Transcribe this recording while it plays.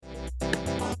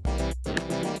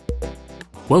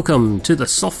Welcome to the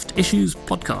Soft Issues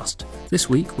podcast. This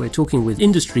week we're talking with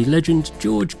industry legend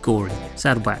George Gori,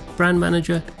 saddleback brand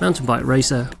manager, mountain bike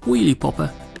racer, wheelie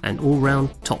popper, and all-round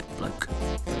top bloke.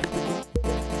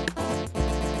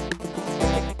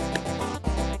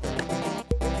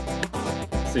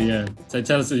 So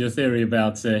tell us your theory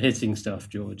about hitting stuff,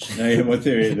 George. My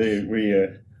theory,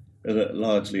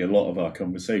 largely a lot of our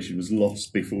conversation was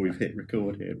lost before we've hit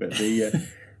record here. But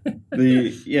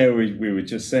we were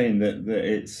just saying that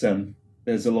it's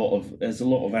there's a lot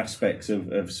of aspects of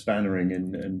spannering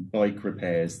and bike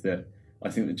repairs that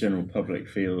I think the general public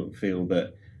feel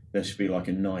that there should be like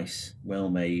a nice,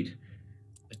 well-made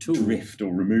drift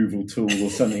or removal tool or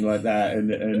something like that,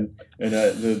 and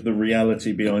the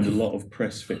reality behind a lot of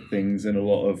press fit things and a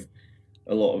lot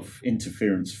of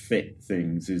interference fit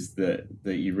things is that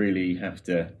you really have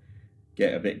to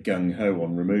get a bit gung-ho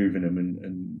on removing them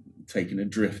and taking a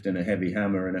drift and a heavy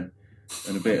hammer and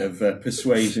a bit of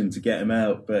persuasion to get them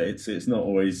out. But it's not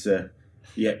always the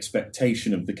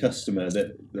expectation of the customer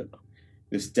that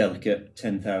this delicate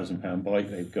 £10,000 bike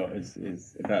they've got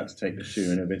is about to take the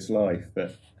shoeing of its life.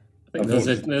 But I think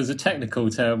there was a technical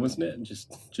term, wasn't it?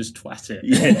 Just twat it.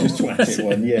 Yeah, just twat it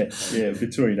one. Yeah,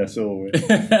 between us all.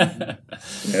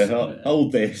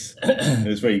 Hold this.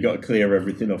 That's where you got to clear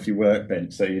everything off your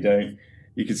workbench so you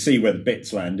can see where the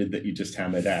bits landed that you just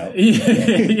hammered out.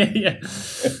 Yeah.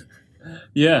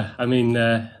 Yeah, I mean,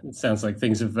 it sounds like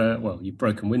things have. You've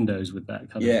broken windows with that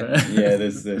kind of. Yeah.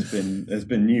 There's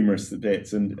been numerous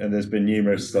bits, and there's been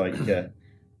numerous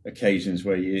occasions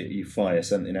where you fire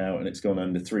something out and it's gone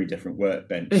under 3 different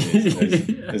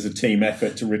workbenches. There's a team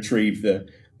effort to retrieve the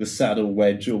saddle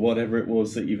wedge or whatever it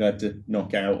was that you've had to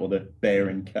knock out, or the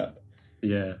bearing cup.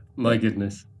 Yeah, my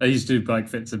goodness. I used to do bike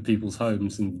fits at people's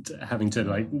homes and having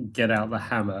to get out the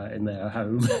hammer in their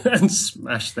home and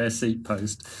smash their seat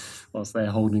post whilst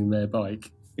they're holding their bike.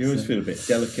 You always feel a bit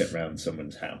delicate around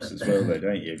someone's house as well, though,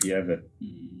 don't you? If you ever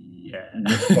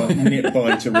nip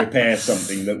by to repair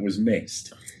something that was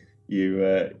missed, you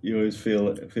always feel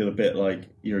a bit like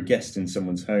you're a guest in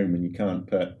someone's home and you can't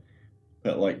put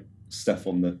like stuff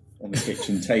on the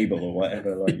kitchen table or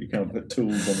whatever. Like you can't put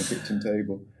tools on the kitchen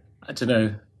table. I don't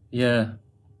know. Yeah,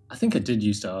 I think I did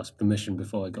used to ask permission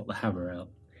before I got the hammer out.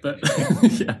 But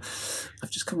yeah, I've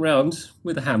just come round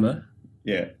with a hammer.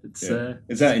 Yeah,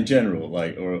 is that in general,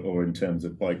 or in terms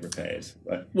of bike repairs?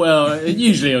 Well,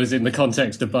 usually I was in the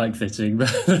context of bike fitting,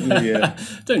 but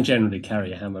don't generally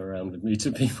carry a hammer around with me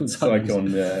to people's homes. Like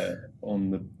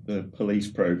on the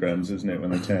police programs, isn't it? When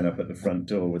they turn up at the front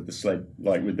door with the sled,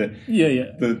 with the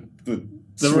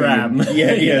ram.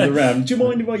 Yeah, the ram. Do you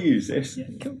mind if I use this? Yeah.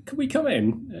 Can we come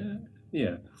in?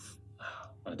 Yeah.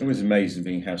 It was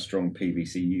amazing how strong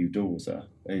PVC-U doors are.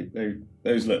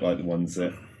 Those look like the ones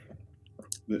that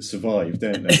survive,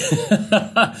 don't they?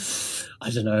 I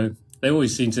don't know. They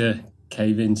always seem to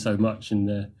cave in so much in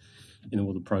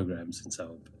all the programs and so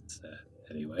on. But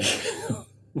anyway,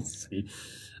 let's see.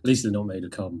 At least they're not made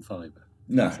of carbon fibre.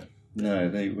 No.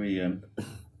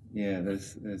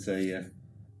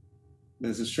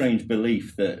 There's a strange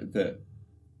belief that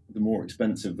the more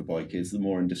expensive the bike is, the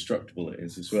more indestructible it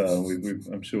is as well.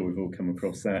 I'm sure we've all come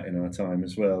across that in our time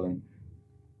as well. And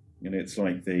it's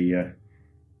like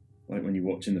like when you're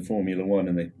watching the Formula One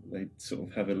and they sort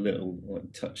of have a little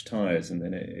touch tyres and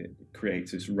then it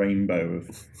creates this rainbow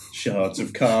of shards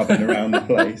of carbon around the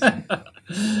place.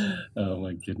 Oh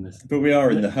my goodness. But we are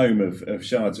in the home of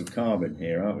shards of carbon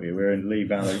here, aren't we? We're in Lee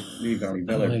Valley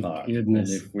Velo Park.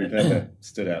 Goodness. And if we've ever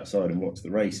stood outside and watched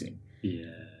the racing. Yeah.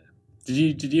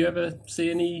 Did you ever see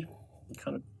any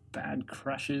kind of bad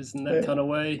crashes in that kind of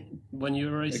way when you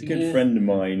were racing? A good friend of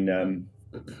mine,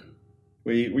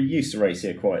 we used to race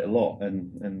here quite a lot,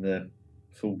 and the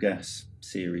full gas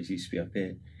series used to be up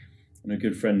here. And a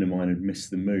good friend of mine had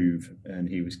missed the move, and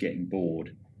he was getting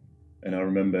bored. And I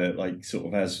remember, sort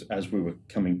of as we were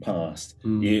coming past,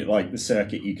 the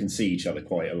circuit, you can see each other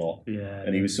quite a lot. Yeah.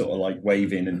 And he was sort of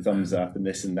waving and thumbs up and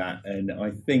this and that. And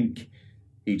I think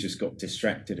he just got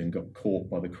distracted and got caught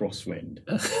by the crosswind.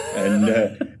 and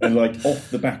off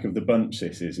the back of the bunch,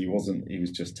 he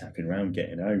was just tapping around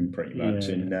getting home pretty much.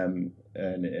 Yeah.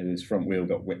 And his front wheel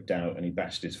got whipped out and he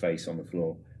bashed his face on the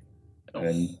floor. Oh.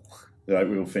 And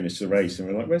we all finished the race and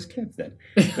we're like, where's Kev then?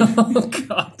 Oh,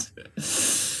 God.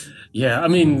 Yeah, I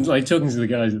mean, talking to the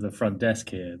guys at the front desk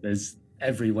here, there's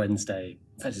every Wednesday.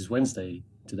 In fact, it's Wednesday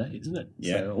today, isn't it?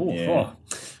 Yeah. So,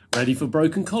 ready for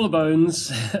broken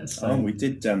collarbones. So. We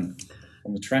did, on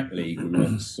the track league, we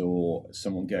once saw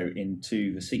someone go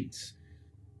into the seats.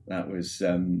 That was,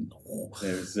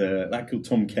 there's a lad called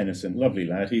Tom Kennison, lovely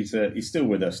lad. He's still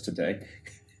with us today.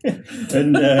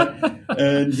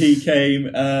 and he came.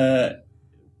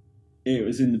 It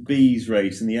was in the B's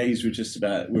race, and the A's were just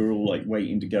about. We were all like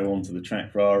waiting to go onto the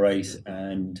track for our race,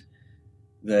 and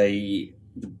the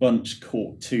bunch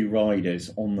caught 2 riders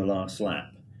on the last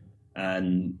lap,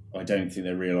 and I don't think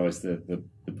they realised the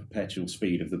perpetual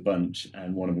speed of the bunch,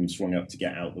 and one of them swung up to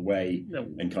get out of the way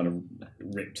and kind of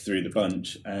ripped through the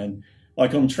bunch. And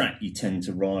like on track, you tend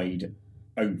to ride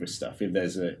over stuff.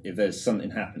 If there's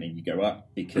something happening, you go up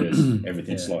because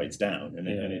everything slides down, and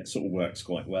it sort of works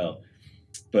quite well.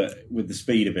 But with the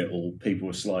speed of it all, people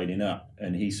were sliding up,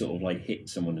 and he sort of like hit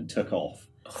someone and took off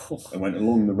and went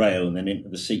along the rail and then into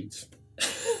the seats.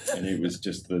 And it was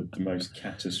just the most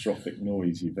catastrophic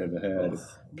noise you've ever heard of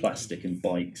plastic and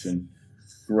bikes and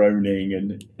groaning,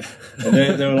 and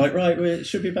they were like, right, well, it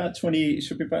should be about 20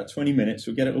 minutes,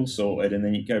 we'll get it all sorted, and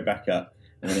then you go back up.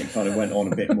 And then it kind of went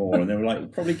on a bit more, and they were like, we'll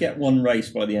probably get one race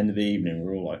by the end of the evening.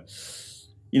 We're all like,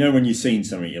 when you've seen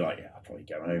something, you're like, yeah, I'll probably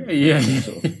go home. Yeah.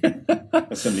 Sort of,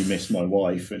 I suddenly missed my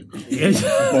wife and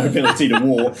my ability to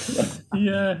walk.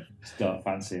 Yeah. Just don't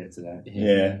fancy it today.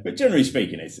 Yeah, but generally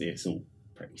speaking, it's all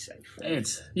pretty safe.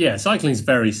 Cycling's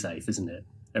very safe, isn't it?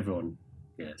 Everyone,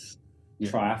 yes.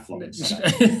 Triathlon.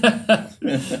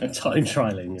 Time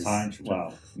trialing is...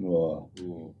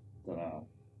 Don't know.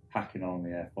 Hacking on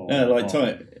the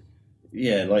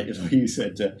F4. Like you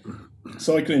said,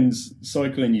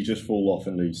 cycling you just fall off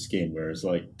and lose skin, whereas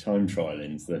like time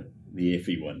trialing's the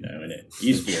iffy one now, isn't it? It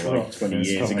used to be like 20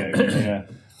 years ago. Yeah,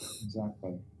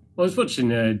 exactly. I was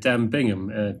watching Dan Bingham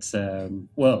at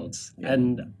Worlds,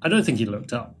 and I don't think he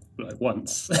looked up like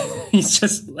once. He's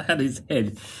just had his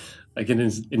head like in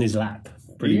his lap.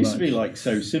 It used to be like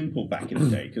so simple back in the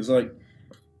day, because like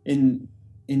in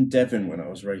Devon when I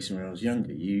was racing when I was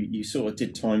younger, you sort of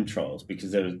did time trials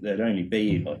because there'd only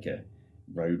be like a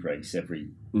road race every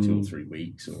 2 or 3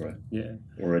 weeks, or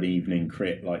an evening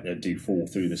crit, like they'd do 4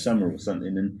 through the summer or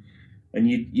something, and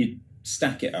you'd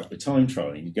stack it up with time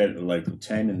trialing. You'd go to the local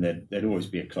 10, and there'd always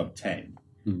be a club 10,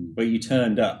 but you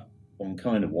turned up on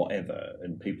kind of whatever,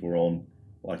 and people were on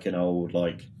like an old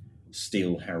like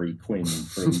Steel Harry Quinn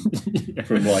from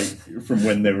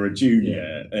when they were a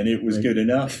junior, and it was good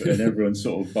enough, and everyone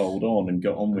sort of bowled on and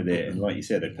got on with it, and like you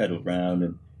said, they pedalled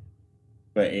round,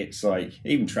 but it's like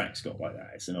even track's got like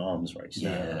that. It's an arms race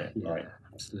now, isn't it? Like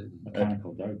absolutely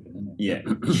mechanical doping, isn't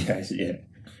it? Yeah.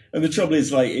 And the trouble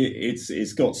is, like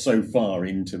it's got so far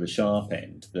into the sharp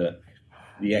end that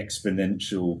the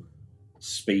exponential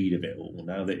speed of it all,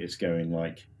 now that it's going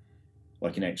like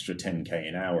an extra 10k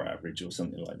an hour average or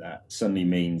something like that, suddenly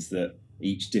means that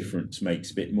each difference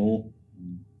makes a bit more.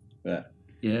 But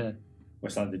well,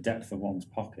 it's like the depth of one's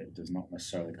pocket does not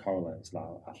necessarily correlate with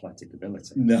athletic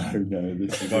ability. No.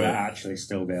 You've got to actually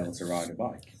still be able to ride a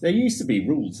bike. There used to be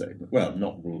rules, though. Well,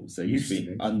 not rules. There used to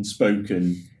be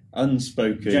unspoken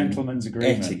gentleman's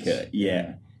agreement. Etiquette,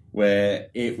 where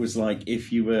it was like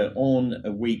if you were on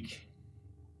a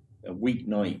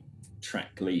weeknight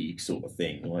track league sort of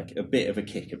thing, like a bit of a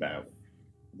kickabout,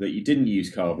 that you didn't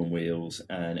use carbon wheels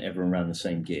and everyone ran the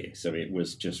same gear, so it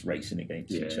was just racing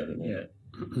against each other.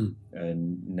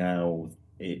 And now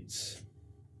it's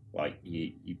like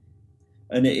you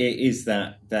and it is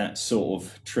that sort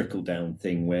of trickle down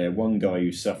thing where one guy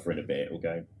who's suffering a bit will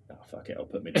go, oh fuck it, I'll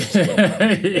put my disc on.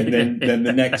 And then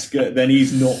the next guy, then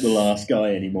he's not the last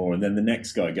guy anymore, and then the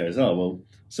next guy goes, oh well,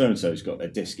 so and so's got their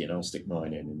disc in, I'll stick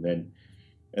mine in,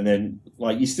 and then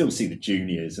like you still see the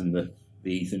juniors and the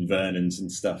Ethan Vernons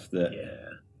and stuff that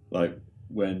like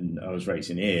when I was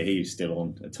racing here, he was still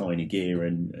on a tiny gear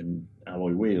and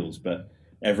alloy wheels, but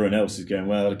everyone else is going,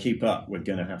 well, to keep up we're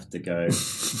going to have to go.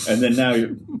 And then now,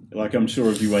 like I'm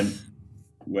sure if you went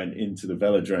into the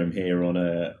velodrome here on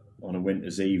a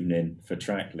winter's evening for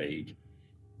track league,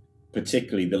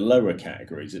 particularly the lower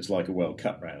categories, it's like a World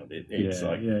Cup round. It's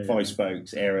 5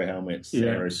 spokes, aero helmets,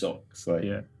 aero socks,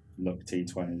 Look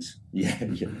T20s. Yeah,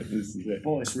 this is it.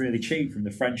 Bought this really cheap from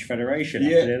the French Federation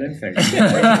after the Olympics.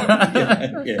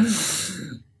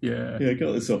 I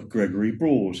got this off Gregory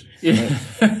Broad.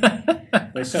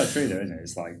 It's so true though, isn't it?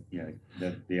 It's like,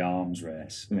 the arms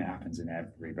race, and it happens in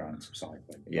every brand of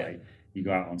cycling. Like, you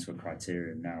go out onto a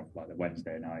criterium now, like the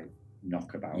Wednesday night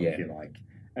knockabout, if you like.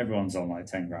 Everyone's on like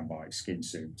 10 grand bikes, skin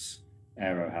suits,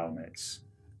 aero helmets,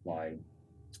 like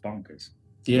it's bonkers.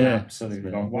 Absolutely.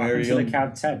 What happened to the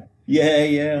CAD 10?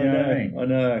 I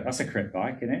know. That's a crit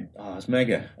bike, isn't it? Oh, it's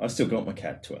mega. I still got my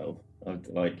CAD 12.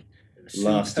 Like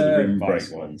last of the rim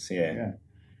brake ones.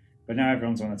 But now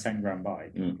everyone's on a 10 grand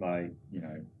bike. Like,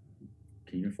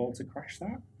 can you afford to crash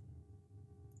that?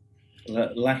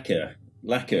 Lacquer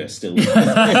Lacquer still. Just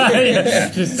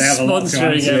They have a lot to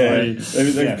sponsoring answer. every.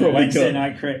 They've probably Wednesday got.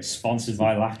 Night Crit sponsored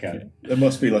by Lacquer. There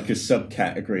must be like a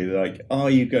subcategory. Like, are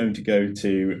you going to go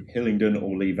to Hillingdon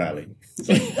or Lee Valley? It's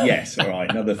like, yes, all right,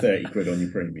 another 30 quid on your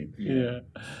premium. Yeah.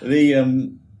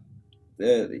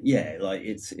 Yeah, like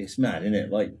it's mad, isn't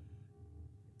it? Like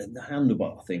the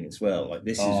handlebar thing as well. Like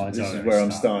this is where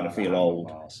I'm starting to feel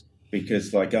old,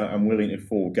 because like I'm willing to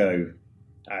forego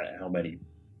how many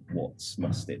watts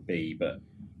must it be, but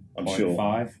I'm 0.5, sure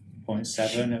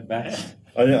 0.7 at best.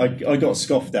 I got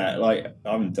scoffed at. Like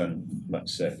I haven't done much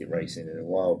circuit racing in a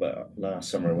while, but last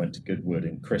summer I went to Goodwood,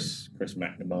 and Chris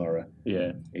McNamara,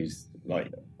 he's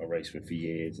like I raced with for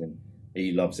years, and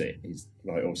he loves it. He's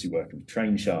like obviously working with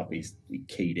Train Sharp. He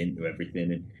keyed into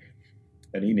everything,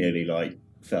 and he nearly like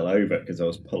fell over because I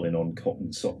was pulling on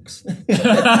cotton socks. And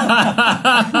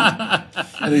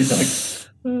he's like,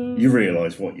 "You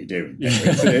realise what you're doing?"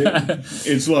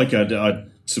 It's like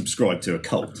I'd subscribe to a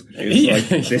cult.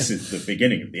 It's like this is the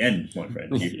beginning of the end, my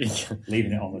friend.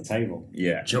 Leaving it on the table.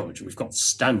 Yeah, George, we've got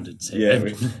standards here.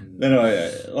 yeah.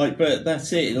 But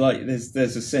that's it. Like there's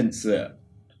a sense that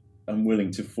I'm willing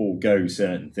to forego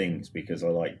certain things because I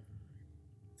like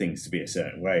things to be a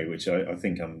certain way, which I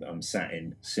think I'm sat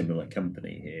in similar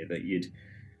company here, that you'd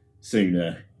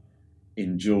sooner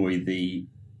enjoy the.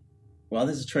 Well,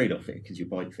 there's a trade-off here because your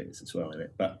bike fits as well in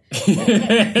it, but We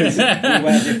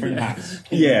wear different hats.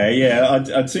 yeah,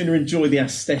 I'd sooner enjoy the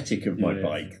aesthetic of my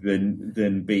bike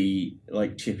than be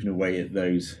like chipping away at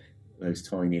those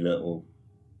tiny little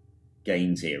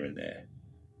gains here and there.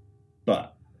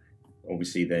 But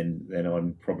obviously, then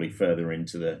I'm probably further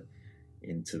into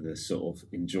the sort of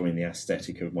enjoying the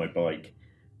aesthetic of my bike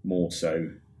more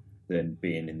so than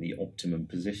being in the optimum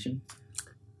position.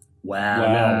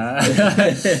 Wow.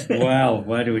 Well,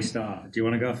 where do we start? Do you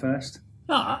want to go first?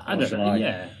 I don't know.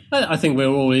 Yeah, I think we're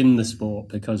all in the sport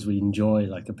because we enjoy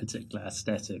like a particular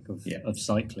aesthetic of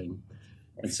cycling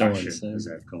and so on. So, as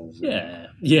they've called it.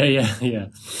 Yeah.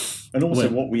 And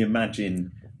also what we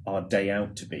imagine our day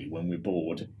out to be when we're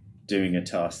bored doing a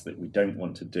task that we don't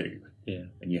want to do. Yeah.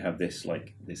 And you have this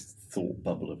thought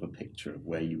bubble of a picture of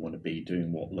where you want to be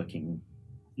doing what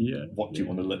do you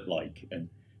want to look like, and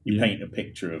you paint a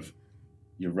picture of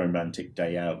your romantic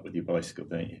day out with your bicycle,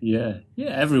 don't you? Yeah.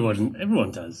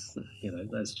 Everyone does. You know,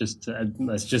 that's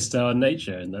just our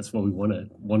nature, and that's what we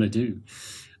want to do.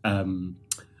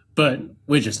 But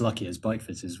we're just lucky as bike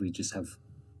fitters. We just have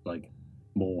like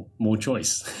more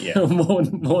choice,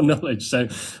 more knowledge, so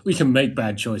we can make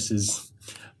bad choices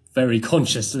very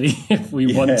consciously if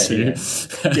we want to.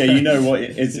 Yeah, you know what?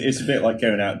 It's a bit like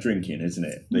going out drinking, isn't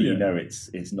it? That you know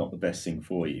it's not the best thing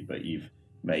for you, but you've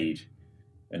made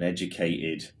an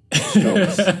educated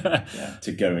choice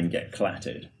to go and get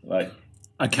clattered. Like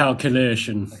a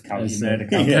calculation. You've made a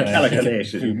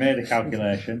calculation. You've made a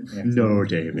calculation. No,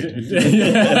 David.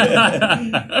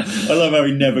 I love how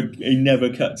he never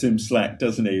cuts him slack,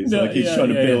 doesn't he? It's like he's trying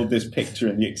to build this picture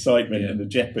and the excitement and the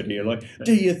jeopardy. You're like,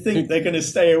 do you think they're going to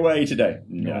stay away today?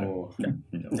 No.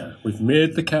 We've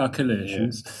made the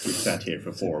calculations. We've sat here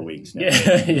for 4 weeks now.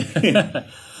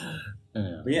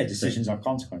 But decisions are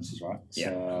consequences, right?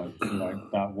 So, like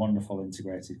that wonderful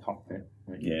integrated cockpit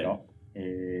that you've got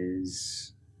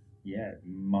is,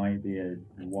 might be a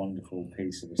wonderful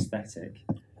piece of aesthetic,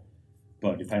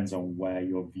 but it depends on where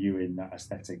you're viewing that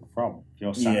aesthetic from. If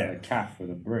you're sat at a cafe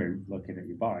with a brew looking at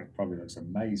your bike, probably looks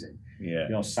amazing. Yeah. If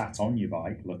you're sat on your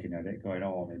bike looking at it going,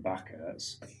 oh, my back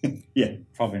hurts,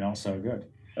 probably not so good.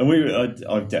 And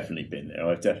I've definitely been there.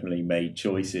 I've definitely made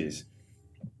choices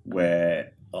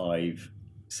where I've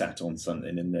sat on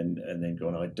something and then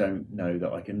gone, I don't know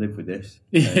that I can live with this.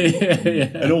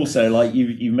 And also, like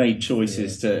you made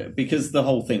choices to, because the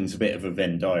whole thing's a bit of a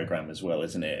Venn diagram as well,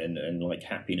 isn't it? And like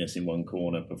happiness in one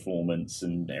corner, performance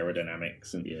and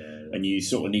aerodynamics, and you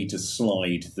sort of need to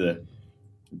slide the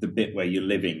bit where you're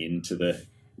living into the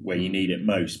where you need it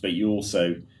most, but you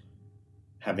also,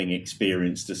 having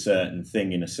experienced a certain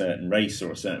thing in a certain race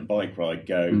or a certain bike ride,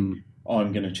 go,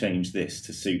 I'm going to change this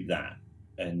to suit that.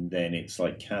 And then it's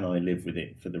like, can I live with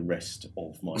it for the rest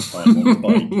of my time on the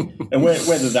bike? And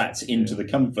whether that's into the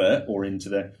comfort or into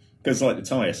the, because like the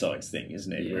tyre size thing,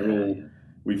 isn't it?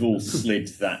 We've all slid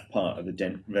that part of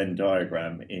the Venn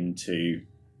diagram into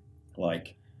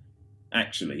like,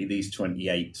 actually these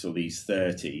 28s or these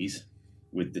 30s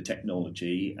with the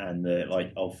technology and the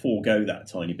like, I'll forego that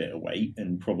tiny bit of weight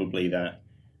and probably that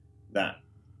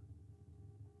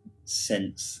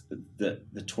sense that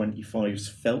the 25s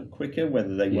felt quicker,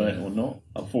 whether they weren't or not.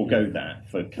 I'll forego that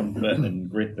for comfort and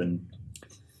grip and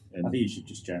I think you should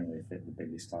just generally fit the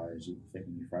biggest tyres you can fit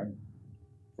in your frame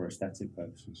for aesthetic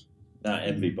purposes. that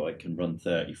Envy bike can run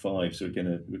 35, so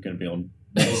we're gonna be on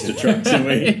monster trucks, aren't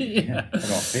we? Yeah. I've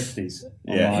got 50s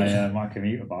on my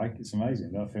commuter bike. It's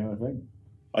amazing. I feel a thing.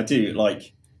 I do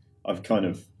like. I've kind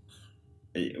of.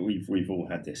 We've all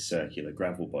had this circular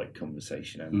gravel bike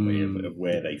conversation, haven't we, of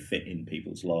where they fit in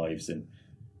people's lives, and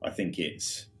I think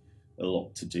it's a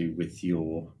lot to do with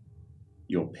your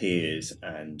peers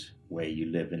and where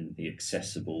you live and the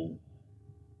accessible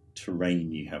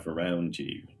terrain you have around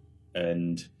you,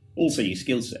 and also your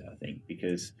skill set. I think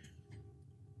because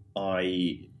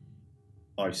I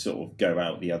sort of go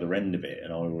out the other end of it,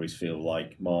 and I always feel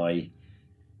like my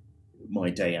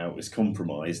day out is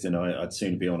compromised, and I'd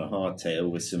soon be on a hardtail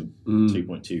with some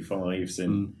 2.25s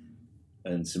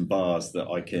and some bars that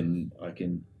I can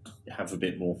have a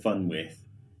bit more fun with.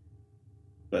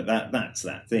 But that's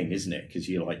that thing, isn't it? Because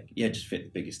you're like, just fit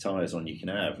the biggest tyres on you can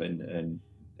have, and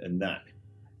that.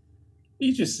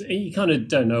 You kind of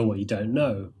don't know what you don't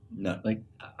know. No. Like,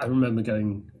 I remember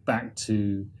going back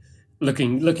to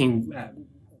looking at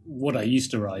what I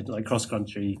used to ride, like cross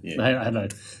country. Yeah. I had a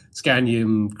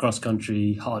Scanium cross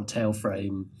country hardtail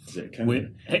frame. Is it a Kona?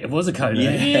 It was a Kona.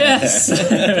 Yeah. Yes,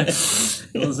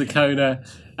 it was a Kona.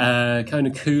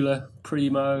 Kona Cooler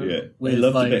Primo. Yeah, with they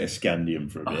loved a bit of Scandium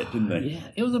for a bit, didn't they? Yeah,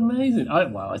 it was amazing.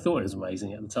 I thought it was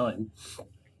amazing at the time.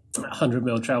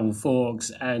 100mm travel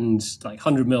forks and like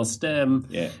 100mm stem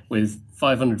with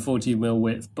 540mm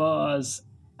width bars.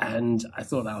 And I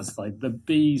thought that was like the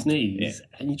bee's knees.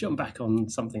 Yeah. And you jump back on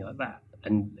something like that,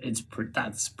 and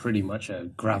that's pretty much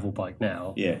a gravel bike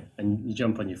now. Yeah. And you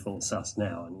jump on your full sus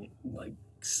now, and like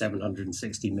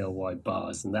 760mm wide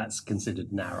bars, and that's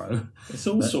considered narrow. It's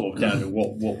all sort of down to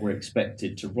what we're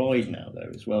expected to ride now, though,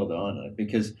 as well, though, aren't it?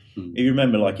 Because if you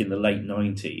remember, like in the late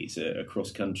 90s, a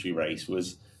cross-country race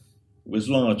was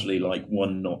largely like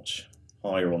one notch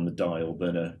higher on the dial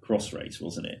than a cross race,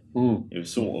 wasn't it? It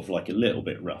was sort of like a little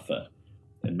bit rougher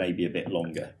and maybe a bit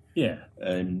longer. Yeah.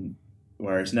 And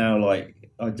whereas now, like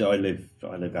I live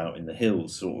out in the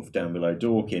hills, sort of down below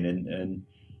Dorking, and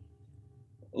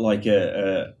like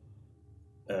a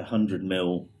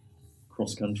 100mm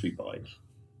cross country bike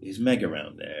is mega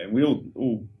round there, and we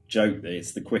all joke that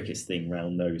it's the quickest thing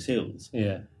round those hills.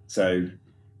 Yeah. So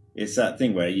it's that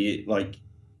thing where you like.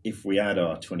 If we add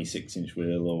our 26-inch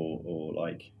wheel or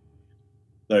like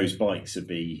those bikes would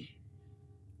be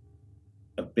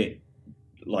a bit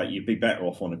like you'd be better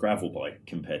off on a gravel bike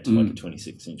compared to like a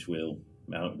 26-inch wheel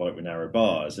mountain bike with narrow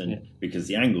bars, and because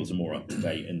the angles are more up to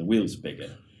date and the wheels are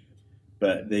bigger.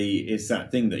 But it's that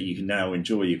thing that you can now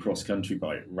enjoy your cross-country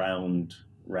bike round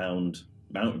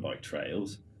mountain bike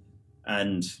trails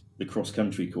and the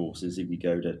cross-country courses if you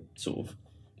go to sort of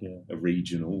a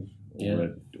regional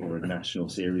or a national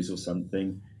series or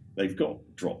something. They've got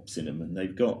drops in them, and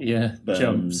they've got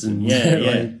jumps and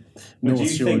But do you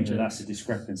think that's a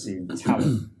discrepancy in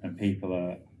talent, and people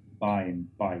are buying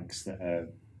bikes that are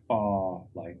far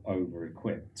like over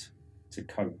equipped to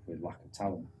cope with lack of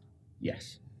talent?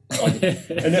 Yes. Yes,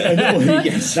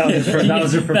 that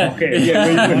was a provocative. We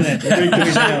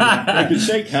can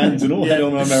shake hands and all head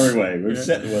on our merry way. We've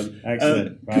set the one.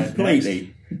 Excellent. Completely.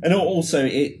 Next. And also,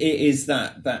 it is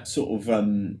that sort of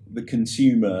the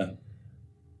consumer,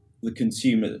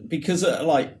 because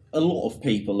like a lot of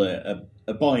people are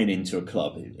buying into a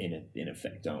club in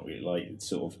effect, aren't we? Like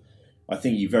sort of, I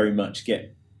think you very much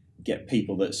get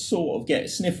people that sort of get a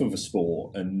sniff of a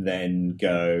sport and then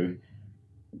go,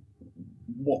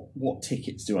 what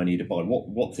tickets do I need to buy?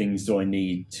 What things do I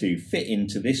need to fit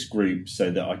into this group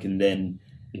so that I can then.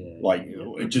 Like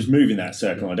just move in that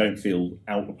circle, I don't feel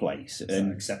out of place. It's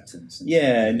and acceptance.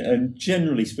 And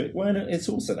generally speaking, well, it's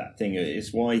also that thing.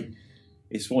 It's why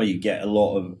you get a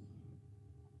lot of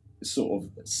sort of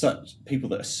such people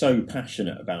that are so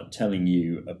passionate about telling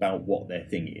you about what their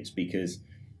thing is, because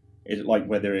it's like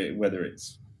whether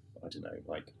it's I don't know,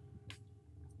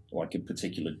 like a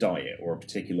particular diet or a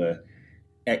particular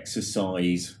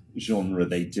exercise genre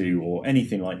they do or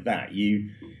anything like that.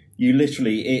 You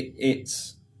literally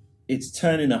it's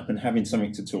turning up and having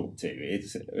something to talk to.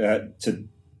 It's to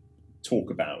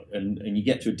talk about, and you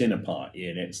get to a dinner party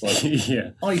and it's like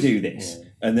I do this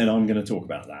and then I'm going to talk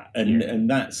about that, and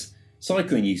that's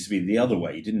cycling used to be the other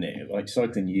way, didn't it? Like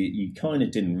cycling, you kind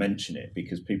of didn't mention it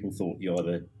because people thought you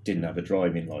either didn't have a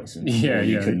driving license or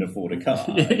you couldn't afford a car.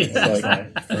 It's like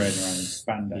throwing around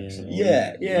spandex.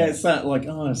 It's that like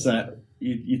it's that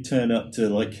you turn up to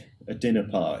like a dinner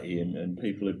party and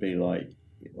people would be like,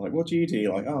 what do you do?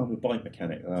 You're like, I'm a bike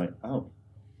mechanic. They're like, oh.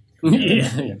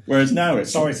 Whereas now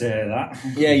it's sorry to hear that.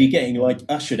 You're getting like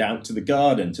ushered out to the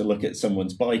garden to look at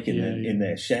someone's bike in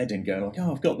their shed and go like,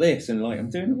 I've got this, and like I'm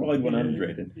doing a Ride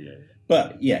 100.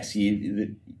 But yes,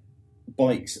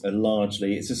 bikes are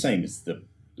largely, it's the same as the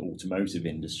automotive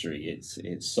industry.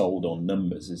 It's sold on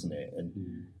numbers, isn't it?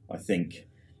 And I think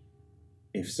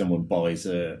if someone buys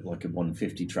a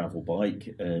 150 travel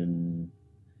bike and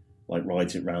like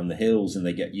rides it around the hills and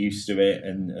they get used to it,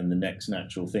 and the next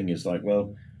natural thing is like,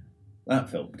 well, that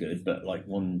felt good, but like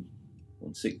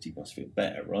 160 must feel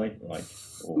better, right? Like,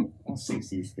 or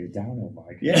 160 used to be a downhill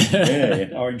bike. Yeah.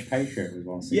 Orange Patriot was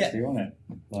 160, wasn't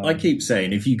it? I keep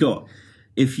saying if you got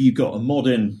a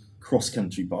modern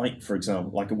cross-country bike, for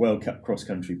example, like a World Cup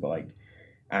cross-country bike,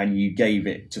 and you gave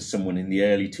it to someone in the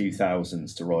early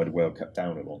 2000s to ride a World Cup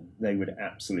downhill on, they would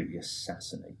absolutely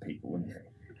assassinate people, wouldn't they?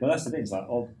 Well, that's the thing. It's like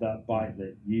that bike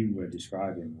that you were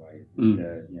describing, Wade,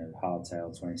 the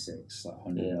hardtail 26, like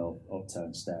 100 mil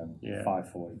upturned stem,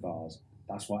 540 bars.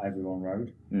 That's what everyone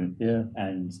rode. Yeah,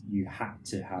 and you had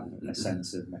to have a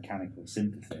sense of mechanical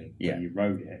sympathy when you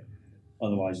rode it.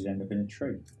 Otherwise, you'd end up in a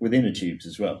tree with inner tubes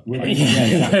as well.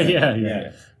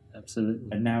 Yeah, absolutely.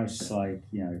 And now it's just like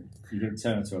you can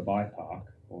turn into a bike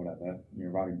park or whatever.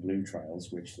 You're riding blue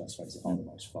trails, which, let's face it, aren't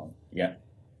the most fun. Yeah.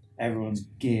 Everyone's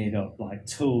geared up, like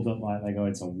tooled up, like they go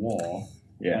into war.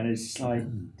 Yeah. And it's just like,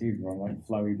 dude, we're on like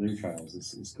flowy blue trails.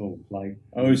 It's cool. Like,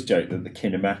 I always joke that the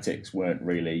kinematics weren't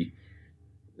really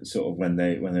sort of when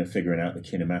they're figuring out the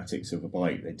kinematics of a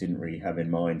bike, they didn't really have in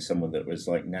mind someone that was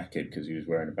like knackered because he was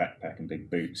wearing a backpack and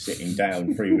big boots, sitting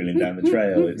down, freewheeling down the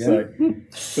trail. It's like,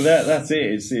 so that's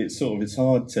it. It's sort of, it's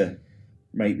hard to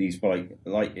make these bike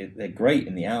they're great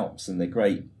in the Alps and they're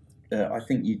great. I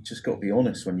think you just got to be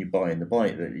honest when you're buying the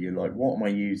bike that you're like, what am I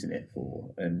using it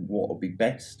for, and what will be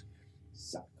best.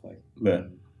 Exactly. But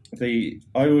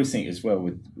I always think as well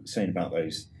with saying about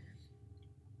those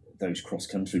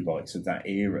cross-country bikes of that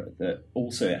era, that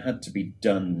also it had to be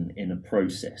done in a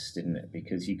process, didn't it?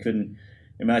 Because you couldn't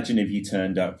imagine if you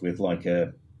turned up with like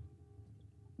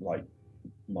my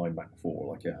Mach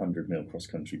 4, like a 100 mil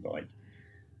cross-country bike,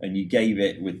 and you gave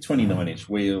it with 29-inch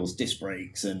wheels, disc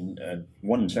brakes, and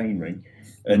one chainring,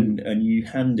 and you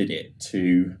handed it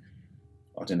to,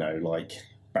 I don't know, like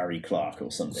Barry Clark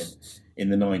or something in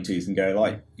the 90s and go,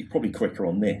 like, you're probably quicker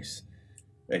on this.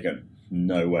 They go,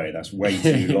 no way, that's way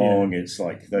too long. It's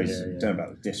like those, don't know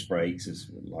about the disc brakes,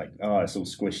 it's like, it's all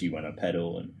squishy when I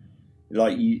pedal. And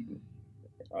like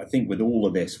I think with all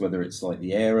of this, whether it's like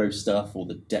the aero stuff or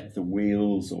the depth of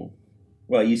wheels or,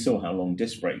 well, you saw how long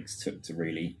disc brakes took to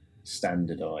really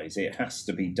standardise. It has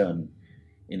to be done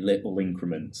in little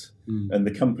increments. And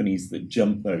the companies that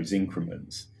jump those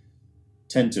increments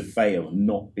tend to fail and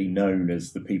not be known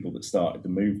as the people that started the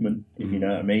movement, if you know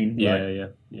what I mean. Yeah.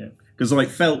 Because like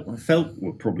Felt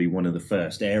were probably one of the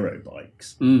first aero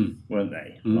bikes, weren't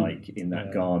they? Like in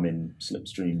that Garmin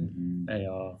Slipstream. They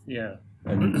are, yeah.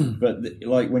 But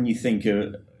like when you think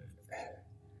of,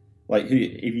 like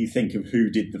if you think of who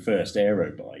did the first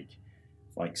aero bike,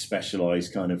 like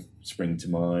Specialized kind of spring to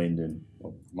mind, and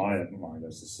mine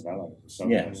was the Cervelo.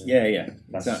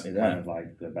 That's exactly kind of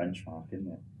like the benchmark, isn't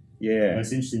it? Yeah,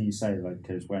 it's interesting you say, like,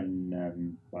 because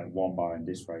when like one bar and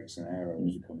disc brakes and aero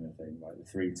was becoming a thing, like the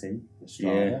 3T, the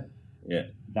Strada,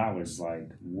 that was like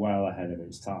well ahead of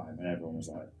its time, and everyone was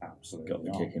like, absolutely got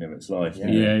the not. kicking of its life.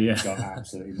 Got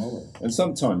absolutely mullered. And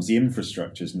sometimes the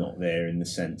infrastructure's not there in the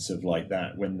sense of like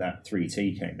that when that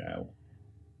 3T came out.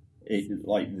 It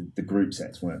like the group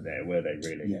sets weren't there, were they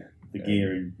really? Yeah, the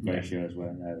gearing ratios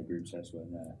weren't there, the group sets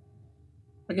weren't there.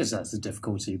 I guess that's the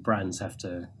difficulty brands have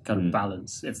to kind of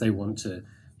balance if they want to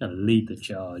kind of lead the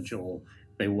charge, or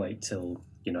they wait till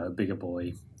a bigger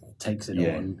boy takes it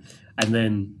on, and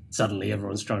then suddenly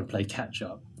everyone's trying to play catch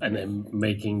up, and then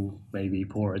making maybe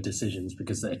poorer decisions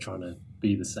because they're trying to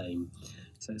be the same.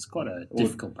 So it's quite a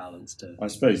difficult balance to. I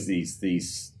suppose the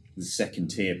second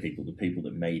tier people, the people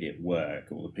that made it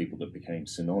work, or the people that became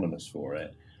synonymous for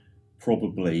it,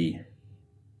 probably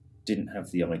didn't have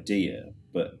the idea,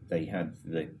 but they had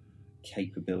the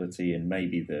capability and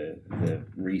maybe the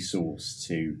resource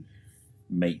to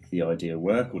make the idea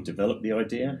work or develop the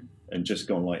idea, and just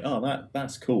gone like,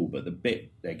 that's cool, but the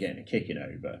bit they're getting a kicking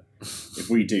over, if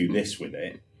we do this with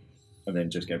it, and then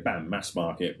just go bam, mass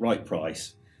market, right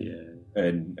price,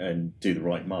 and do the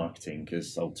right marketing,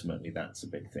 because ultimately that's a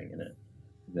big thing, isn't it?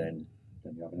 Then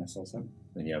you have an SL7.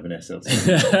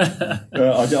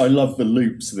 I love the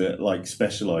loops that like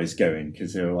Specialized go in,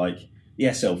 because they're like, the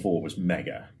SL4 was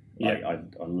mega. I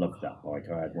loved that bike.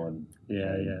 I had one.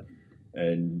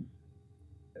 And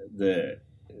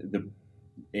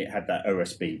it had that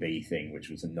OSBB thing, which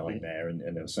was a nightmare, and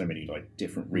there were so many like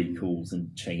different recalls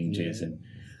and changes and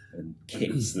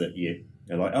kits that you're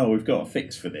like, we've got a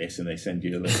fix for this, and they send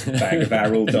you a little bag of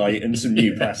Araldite and some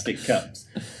new plastic cups.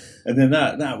 And then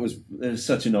that was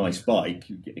such a nice bike,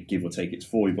 give or take its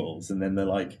foibles. And then they're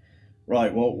like,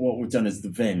 right, well, what we've done is the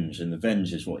Venge, and the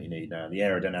Venge is what you need now, the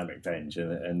aerodynamic Venge.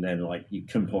 And then, like, you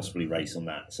couldn't possibly race on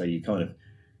that. So you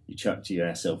chucked your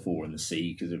SL4 in the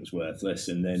sea because it was worthless.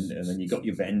 And then you got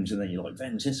your Venge, and then you're like,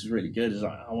 Venge, this is really good. It's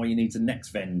like, oh, well, you need the next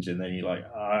Venge. And then you're like,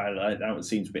 that one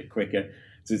seems a bit quicker.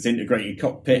 So it's integrated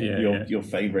cockpit, your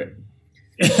favourite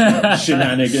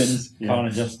shenanigans. Can't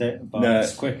adjust it, but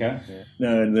it's quicker.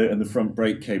 No, and the front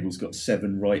brake cable's got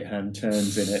 7 right-hand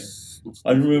turns in it.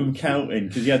 I remember counting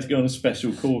because you had to go on a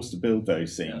special course to build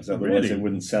those things. Otherwise, they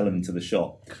wouldn't sell them to the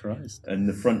shop. Christ! And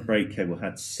the front brake cable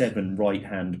had 7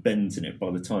 right-hand bends in it by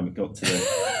the time it got to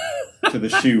the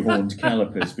shoehorned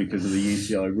calipers because of the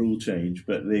UCI rule change.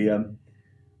 But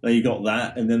you got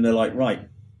that, and then they're like, right,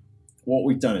 what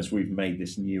we've done is we've made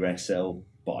this new SL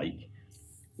bike,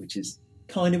 which is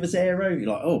kind of as aero. You're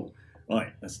like, oh,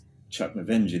 right, let's chuck my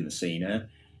Venge in the sea now.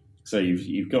 So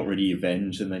you've got rid of your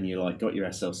Venge, and then you like got your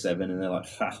SL7, and they're like,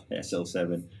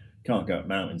 SL7, can't go up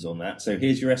mountains on that. So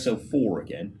here's your SL4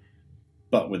 again,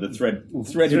 but with a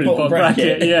threaded bottom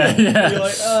bracket. Yeah. You're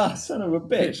like, son of a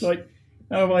bitch! Like,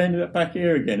 how have I ended up back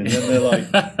here again? And then they're like,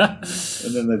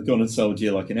 and then they've gone and sold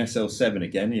you like an SL7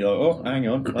 again. And you're like, oh, hang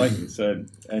on, like, so,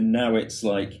 and now it's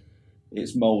like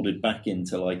it's molded back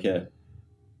into like a.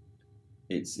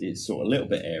 It's sort of a little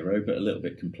bit aero, but a little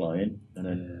bit compliant, and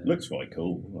it looks quite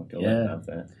cool. Like, I'll have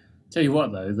that. Tell you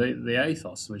what, though, the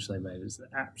Athos which they made is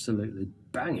absolutely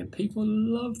banging. People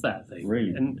love that thing,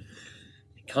 really, and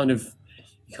you're kind of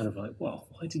like, well,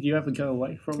 why did you ever go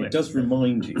away from it? It does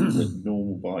remind you that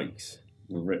normal bikes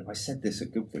were. I said this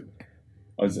at Goodwood.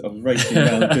 I was racing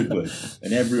around Goodwood,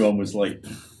 and everyone was like,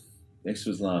 "This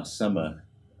was last summer.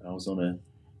 I was on a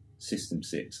System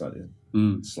 6, like a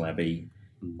slabby."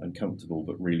 Uncomfortable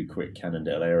but really quick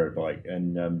Cannondale aero bike,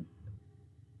 and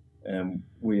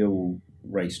we all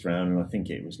raced around, and I think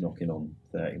it was knocking on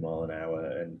 30 mile an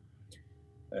hour,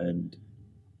 and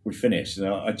we finished. And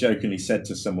I jokingly said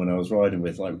to someone I was riding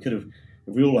with, like, we could have,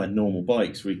 if we all had normal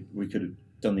bikes, we could have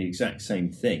done the exact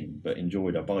same thing but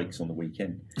enjoyed our bikes on the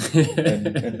weekend.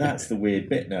 and that's the weird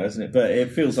bit now, isn't it? But it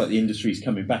feels like the industry's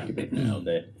coming back a bit now.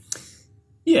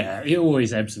 Yeah, it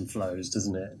always ebbs and flows,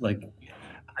 doesn't it? Like,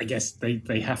 I guess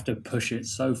they have to push it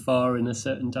so far in a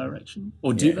certain direction,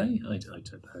 or do they? I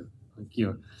don't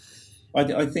know.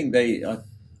 Like I think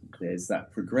there's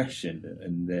that progression,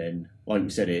 and then, like we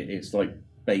said, it's like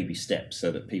baby steps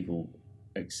so that people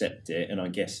accept it, and I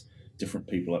guess different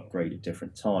people upgrade at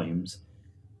different times.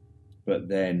 But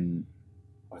then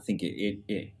I think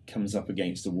it comes up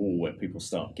against a wall where people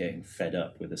start getting fed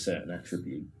up with a certain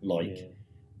attribute, like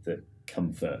the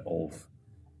comfort of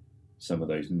some of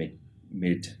those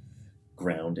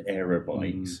mid-ground aero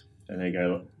bikes, and they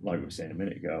go, like we were saying a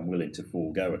minute ago, I'm willing to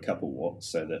forego a couple watts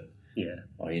so that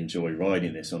I enjoy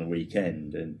riding this on a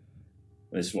weekend, and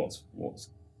this is what's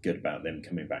good about them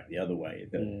coming back the other way.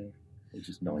 They're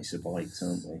just nicer bikes,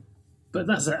 aren't they? But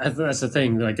that's the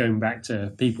thing, like going back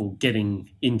to people getting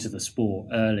into the sport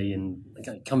early and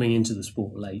coming into the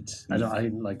sport late. I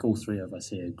like all 3 of us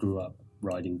here grew up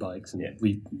riding bikes, and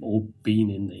we've all been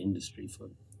in the industry for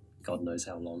God knows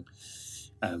how long.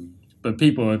 But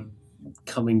people are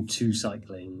coming to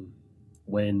cycling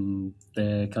when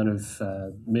they're kind of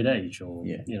mid-age or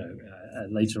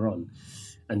later on,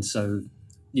 and so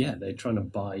they're trying to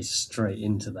buy straight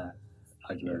into that.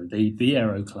 I don't know, the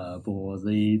aero club or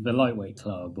the lightweight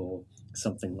club or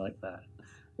something like that.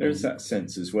 There's that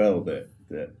sense as well that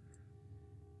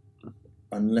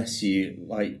unless you,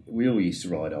 like, we all used to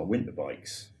ride our winter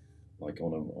bikes. Like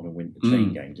on a winter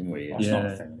chain gang, didn't we? That's not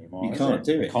a thing anymore. You can't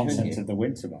do it. The concept of the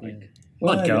winter bike. Yeah.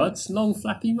 Mudguards, long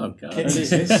flappy mudguards.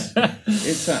 It's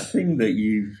that thing that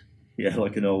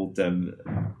like an old,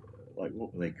 like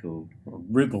what were they called?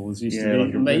 Ribbles used to be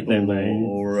like a made Ribble them,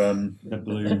 or the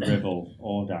blue Ribble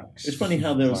Audax. It's funny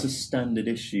how there was a standard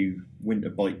issue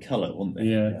winter bike colour, wasn't there?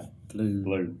 Yeah.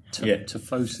 Blue.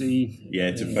 Tifosi.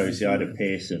 Yeah, Tifosi. I had a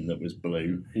Pearson that was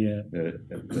blue. Yeah.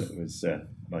 That was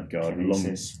mudguard.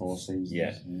 Long 4 seasons.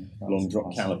 Yeah. Long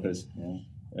drop calipers. Yeah.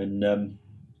 And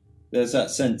there's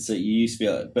that sense that you used to be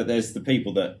like, but there's the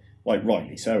people that, like,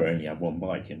 rightly so, only have one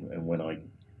bike, and when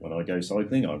I go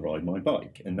cycling, I ride my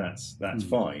bike, and that's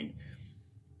fine.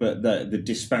 But the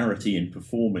disparity in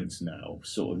performance now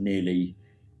sort of nearly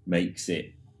makes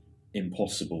it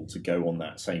impossible to go on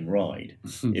that same ride.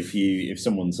 If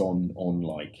someone's on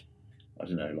like, I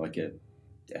don't know, like a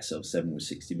SL7 with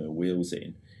 60mm wheels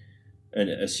in, and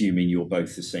assuming you're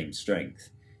both the same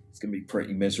strength, it's going to be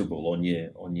pretty miserable on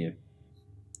your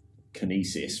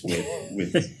kinesis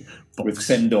with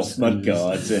send off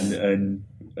mudguards and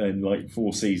and like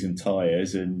 4-season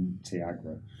tyres and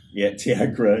Tiagra.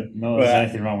 Tiagra. No, there's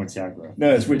anything wrong with Tiagra.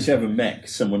 No, it's whichever mech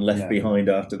someone left behind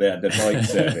after they had their bike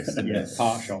service.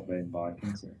 Part shop being bike,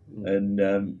 isn't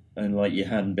it? And like your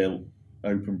hand built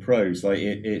Open Pros, like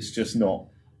it's just not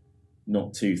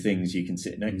two things you can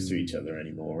sit next to each other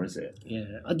anymore, is it?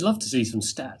 Yeah, I'd love to see some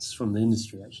stats from the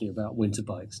industry actually about winter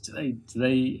bikes. Do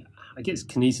they? I guess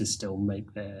Kinesis still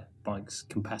make their bikes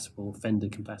compatible, fender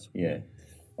compatible. Yeah,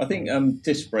 I think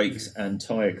disc brakes and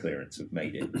tyre clearance have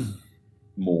made it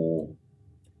more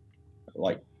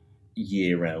like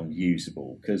year-round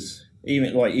usable, because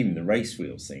even the race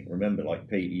wheels thing. Remember, like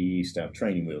Pete, you used to have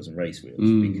training wheels and race wheels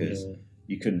because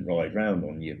you couldn't ride round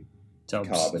on your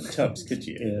carbon tubs, could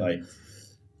you? Yeah. Like,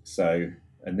 so,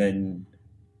 and then,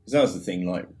 because that was the thing,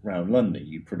 like round London,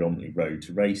 you predominantly rode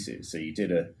to races, so you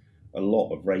did a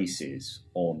lot of races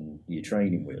on your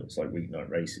training wheels, like weeknight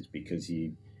races, because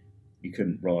you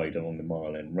couldn't ride along the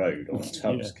Mile End Road on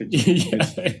tubs, could you?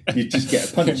 You'd just get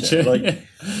a puncture.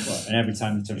 And every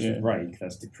time you touch the brake,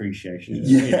 that's depreciation.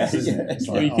 It's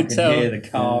like, you I could can hear the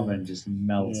carbon just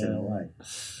melting away.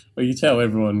 Well, you tell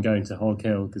everyone going to Hog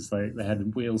Hill because they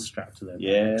had wheels strapped to their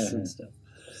bikes and stuff.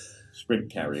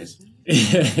 Sprint carriers.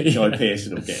 Guy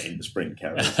Pearson will get into sprint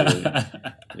carriers.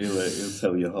 He'll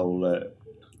tell you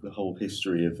the whole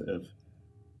history of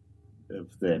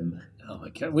them. Oh my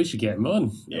God, we should get him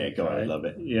on. Yeah, God, I love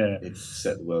it. Yeah, it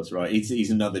set the world right.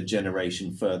 He's another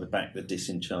generation further back. The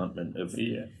disenchantment of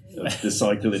the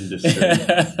cycle industry.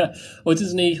 Well,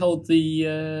 doesn't he hold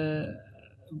the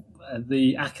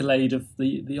accolade of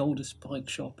the oldest bike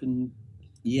shop in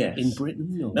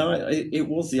Britain? Or? No, it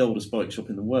was the oldest bike shop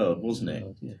in the world, wasn't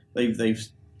it? Yeah. They've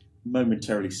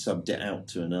momentarily subbed it out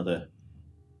to another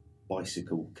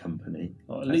bicycle company.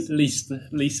 Or at least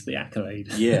the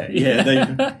accolade. Yeah.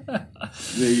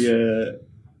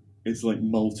 It's like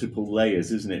multiple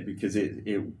layers, isn't it? Because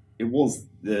it was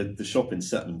the shop in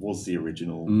Sutton was the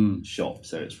original shop,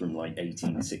 so it's from like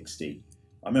 1860.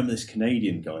 I remember this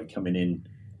Canadian guy coming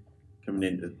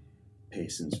into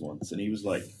Pearson's once, and he was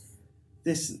like,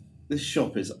 "This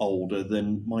shop is older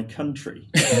than my country."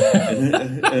 and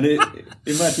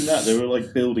imagine that, they were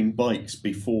like building bikes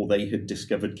before they had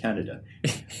discovered Canada,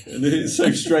 and it's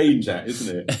so strange, that,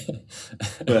 isn't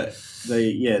it? But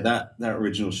that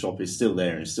original shop is still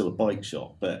there, and it's still a bike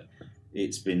shop, but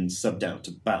it's been subbed out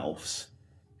to Balf's,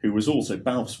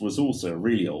 Balf's was also a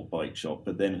really old bike shop,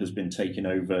 but then has been taken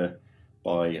over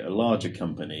by a larger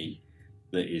company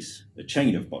that is a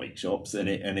chain of bike shops, and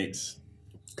it's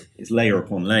layer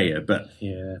upon layer. But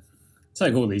yeah, it's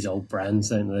like all these old brands,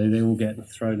 don't they? They all get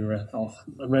thrown around. Oh,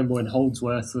 I remember when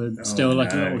Holdsworth were still a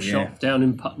little shop down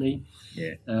in Putney.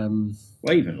 Yeah.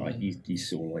 Well, even like you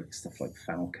saw like stuff like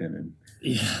Falcon and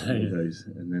all those,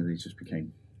 and then they just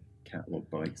became catalogue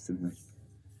bikes, didn't they?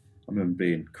 I remember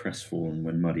being crestfallen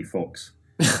when Muddy Fox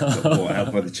got bought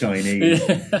out by the Chinese.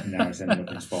 Now it's ended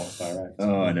up in Sports Direct.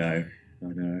 Oh, I know.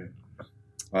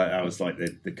 That was like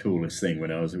the coolest thing when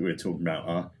we were talking about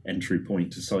our entry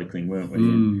point to cycling, weren't we?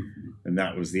 And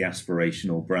that was the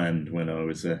aspirational brand when I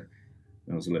was a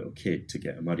little kid, to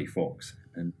get a Muddy Fox,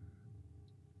 and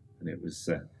it was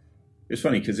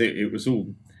funny because it was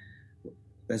all.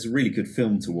 There's a really good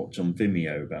film to watch on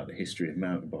Vimeo about the history of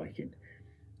mountain biking,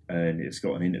 and it's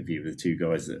got an interview with the two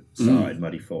guys that started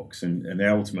Muddy Fox, and they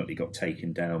ultimately got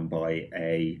taken down by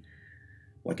a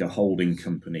holding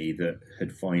company that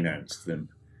had financed them,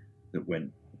 that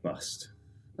went bust.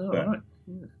 Right.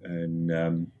 Yeah.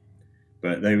 And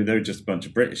but they were just a bunch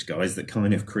of British guys that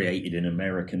kind of created an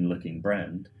American-looking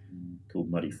brand called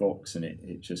Muddy Fox, and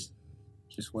it just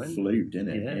went, flew, didn't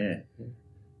it?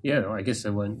 Yeah. I guess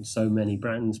there weren't so many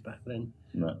brands back then.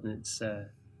 No. It's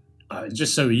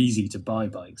just so easy to buy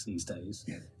bikes these days.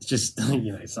 Yeah. It's just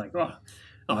it's like,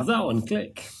 I'll have that one,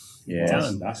 click.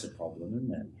 Yeah, that's a problem,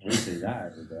 isn't it? We see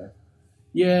that every day.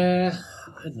 Yeah,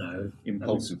 I don't know.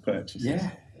 Impulsive purchases.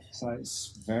 Yeah,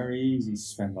 it's very easy to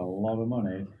spend a lot of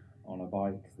money on a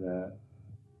bike that,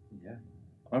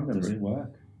 I remember, does it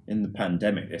work? In the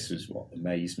pandemic, this was what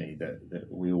amazed me, that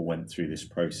we all went through this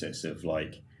process of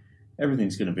like,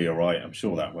 everything's going to be all right. I'm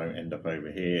sure that won't end up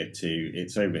over here. To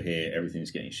it's over here,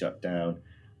 everything's getting shut down.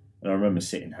 And I remember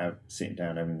sitting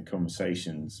down having the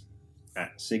conversations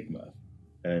at Sigma,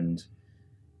 and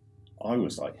I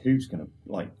was like, who's going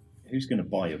to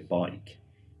buy a bike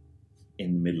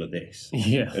in the middle of this?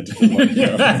 Yeah. It's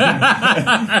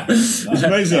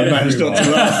amazing I managed not to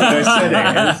laugh when I said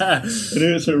it. And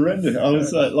it was horrendous. I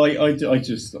was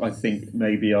I think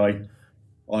maybe I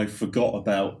forgot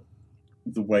about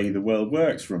the way the world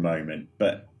works for a moment,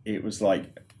 but it was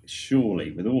like,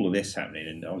 surely with all of this happening,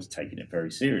 and I was taking it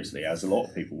very seriously, as a lot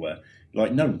of people were,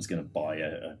 like, no one's going to buy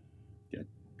a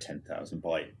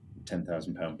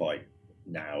 £10,000 bike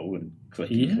now and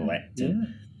click and collect.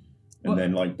 And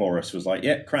then, like, Boris was like,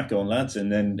 yeah, crack on, lads.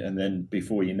 And then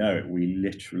before you know it, we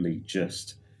literally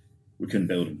we couldn't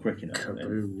build them quick enough.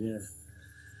 Kaboom,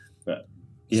 But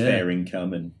spare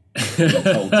income and not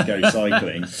told to go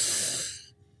cycling.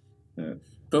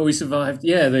 But we survived.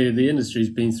 Yeah, the industry's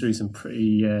been through some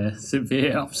pretty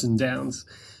severe ups and downs.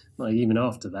 Like, even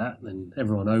after that, and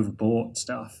everyone overbought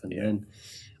stuff. And then,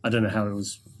 I don't know how it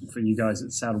was for you guys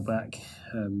at Saddleback,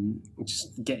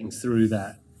 just getting through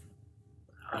that.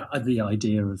 The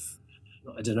idea of,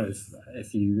 I don't know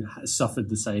if you suffered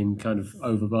the same kind of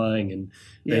overbuying and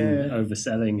then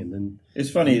overselling, and then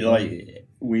it's funny. Like,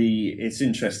 it's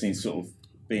interesting, sort of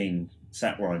being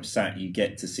sat where I'm sat. You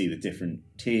get to see the different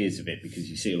tiers of it because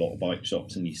you see a lot of bike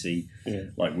shops, and you see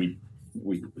like we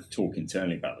talk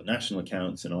internally about the national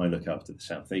accounts, and I look after the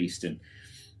southeast,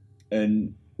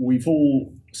 and we've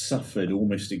all suffered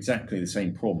almost exactly the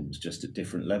same problems, just at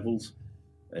different levels,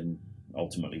 and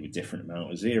ultimately with different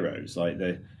amount of zeros.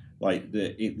 The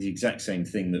exact same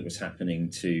thing that was happening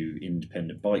to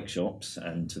independent bike shops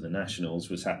and to the nationals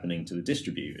was happening to the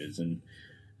distributors, and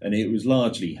it was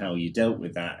largely how you dealt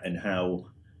with that and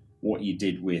what you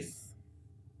did with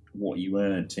what you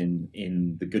earned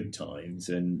in the good times.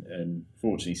 And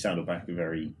fortunately, Saddleback we've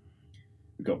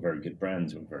got very good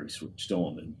brands. We're very switched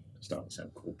on and starting to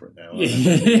sound corporate now.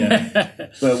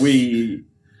 But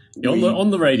You're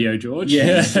on the radio, George.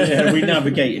 Yes, we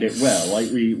navigated it well.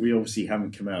 Like, we obviously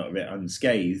haven't come out of it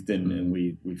unscathed, and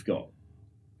we've got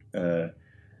a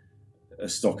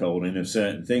stock holding of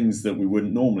certain things that we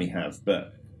wouldn't normally have,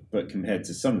 but compared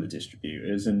to some of the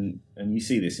distributors, and you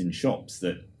see this in shops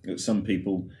that some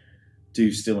people do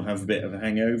still have a bit of a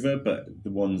hangover, but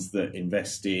the ones that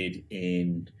invested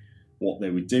in what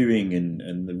they were doing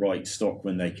and the right stock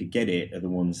when they could get it are the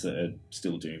ones that are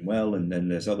still doing well. And then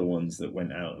there's other ones that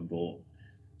went out and bought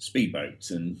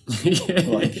speedboats and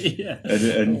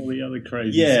and all the other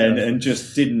crazy stuff. and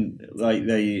just didn't, like,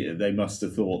 they must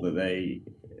have thought that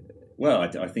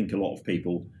I think a lot of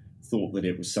people thought that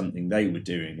it was something they were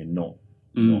doing and not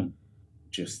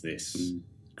just this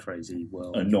crazy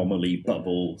world anomaly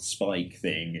bubble spike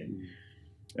thing.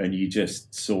 And you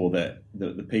just saw that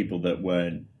the people that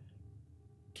weren't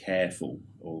careful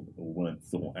or weren't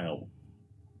thought out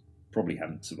probably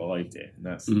haven't survived it, and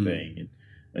that's the thing.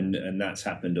 And that's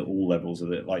happened at all levels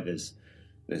of it. Like, there's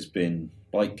been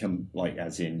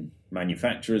as in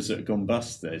manufacturers that have gone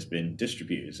bust, there's been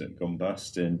distributors that have gone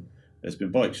bust, and there's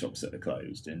been bike shops that are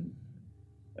closed, and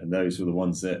those were the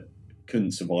ones that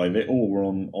couldn't survive it or were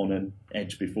on an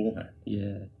edge beforehand.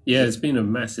 It's been a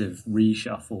massive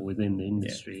reshuffle within the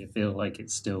industry. I feel like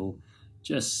it's still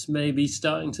just maybe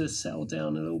starting to settle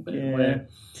down a little bit. Where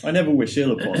I never wish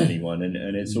ill upon anyone,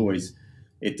 and it's always,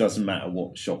 it doesn't matter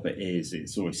what shop it is,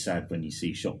 it's always sad when you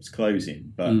see shops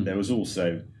closing, but there was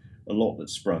also a lot that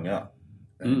sprung up,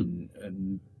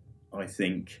 and I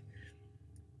think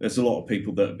there's a lot of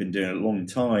people that have been doing it a long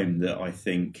time that I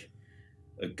think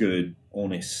are good,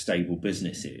 honest, stable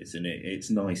businesses, and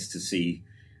it's nice to see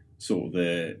sort of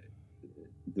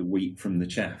the wheat from the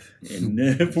chaff,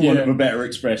 for want of a better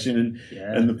expression,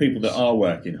 and the people that are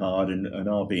working hard and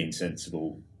are being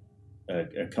sensible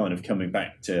are kind of coming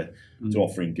back to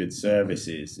offering good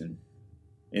services. And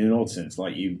in an odd sense,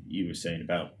 like you were saying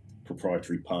about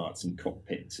proprietary parts and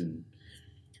cockpits and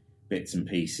bits and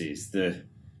pieces, the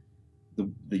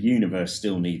universe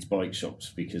still needs bike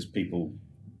shops, because people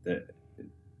that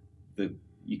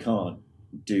you can't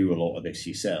do a lot of this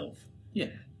yourself.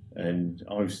 And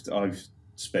I've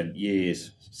spent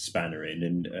years spannering,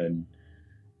 and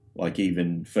like,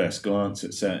 even first glance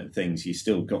at certain things, you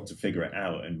still got to figure it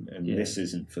out, and this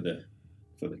isn't for the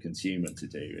consumer to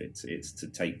do. It's to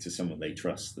take to someone they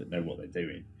trust that know what they're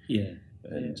doing.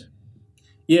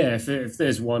 If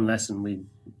there's one lesson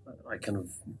I kind of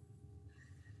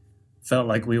felt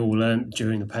like we all learned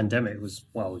during the pandemic was,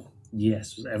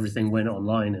 yes, everything went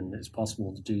online and it's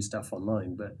possible to do stuff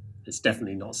online, but it's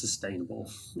definitely not sustainable,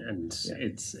 and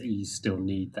you still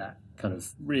need that kind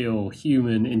of real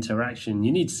human interaction.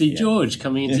 You need to see George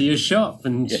coming into your shop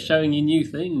and showing you new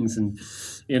things, and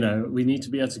we need to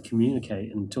be able to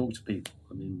communicate and talk to people.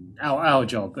 I mean, our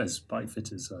job as bike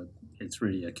fitters, it's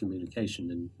really a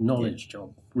communication and knowledge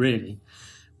job. Really,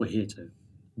 we're here to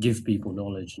give people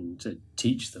knowledge and to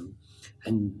teach them.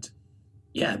 And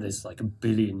there's like 1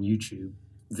 billion YouTube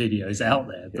videos out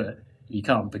there, but you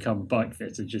can't become a bike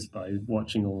fitter just by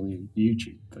watching all the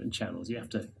YouTube channels. You have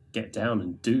to get down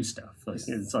and do stuff. Like,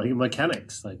 it's like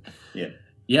mechanics. Like,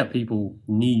 yeah, people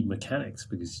need mechanics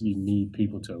because you need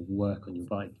people to work on your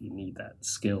bike. You need that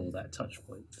skill, that touch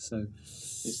point. So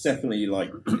it's definitely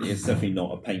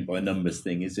not a paint by numbers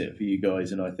thing, is it, for you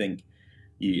guys? And I think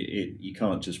you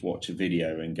can't just watch a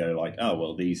video and go like, oh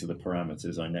well, these are the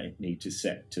parameters I need to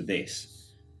set to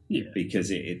this,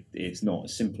 because it's not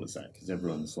as simple as that. Because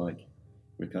everyone's like,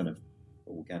 we're kind of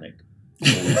organic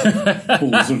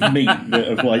balls of meat that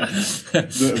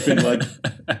have been like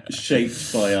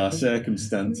shaped by our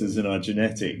circumstances and our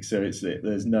genetics. So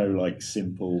there's no like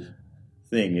simple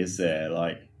thing, is there?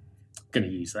 Like, going to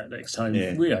use that next time.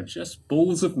 Yeah. We are just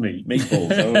balls of meat.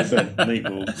 Meatballs. I always said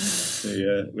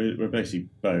meatballs. We're basically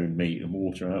bone, meat, and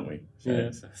water, aren't we? So,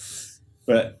 Yeah.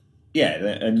 But yeah,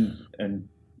 and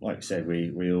like I said,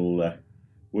 we all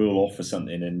offer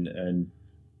something, and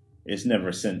it's never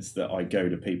a sense that I go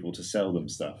to people to sell them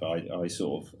stuff. I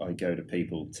go to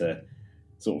people to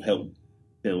sort of help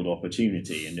build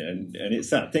opportunity, and it's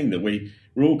that thing that we're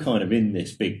all kind of in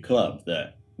this big club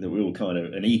that we all kind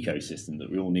of an ecosystem that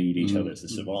we all need each other to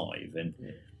survive,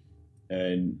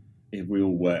 and if we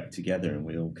all work together and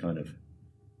we all kind of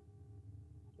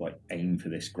like aim for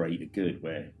this greater good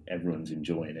where everyone's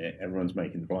enjoying it, everyone's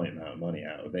making the right amount of money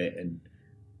out of it, and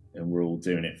we're all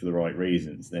doing it for the right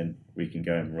reasons, then we can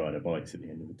go and ride our bikes at the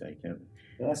end of the day, can't we?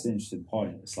 But that's an interesting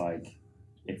point. It's like,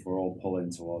 if we're all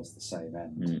pulling towards the same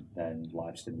end, then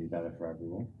life's going to be better for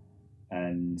everyone.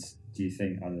 And do you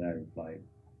think, I don't know, like,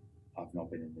 I've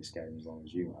not been in this game as long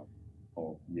as you have,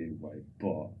 or you, Wade,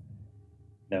 but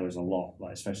there was a lot,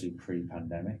 like especially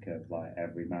pre-pandemic, of like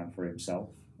every man for himself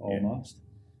almost.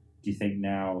 Do you think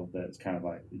now that it's kind of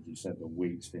like you said, the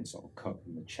wheat's been sort of cut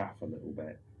from the chaff a little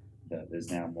bit, that there's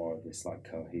now more of this like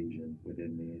cohesion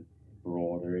within the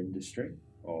broader industry?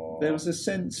 Or there was a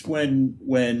sense when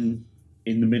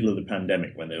in the middle of the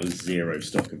pandemic, when there was zero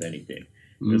stock of anything,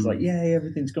 it was like, yay,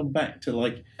 everything's gone back to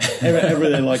like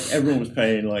everyone was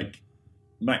paying like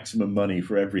maximum money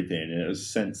for everything, and it was a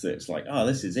sense that it's like, oh,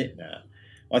 this is it now.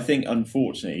 I think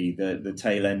unfortunately the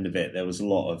tail end of it, there was a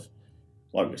lot of,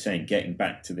 like we're saying, getting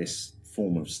back to this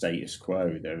form of status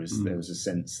quo. There was a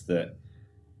sense that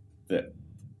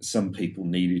some people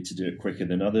needed to do it quicker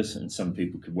than others, and some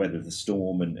people could weather the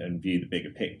storm and view the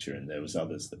bigger picture, and there was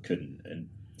others that couldn't. And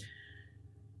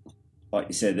like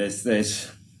you said,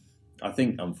 there's I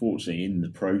think, unfortunately, in the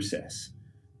process,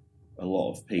 a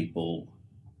lot of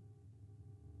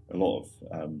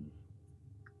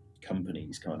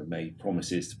companies kind of made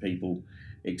promises to people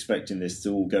expecting this to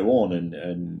all go on,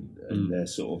 and they're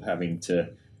sort of having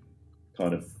to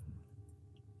kind of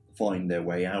find their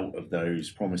way out of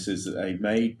those promises that they've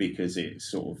made, because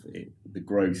it's sort of the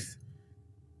growth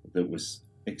that was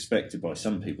expected by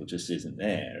some people just isn't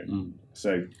there.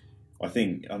 So I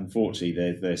think,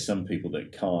 unfortunately, there's some people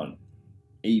that can't,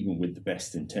 even with the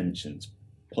best intentions,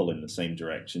 pull in the same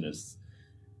direction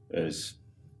as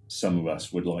some of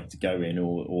us would like to go in,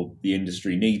 or the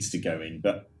industry needs to go in.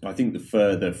 But I think the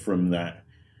further from that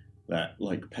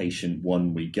like patient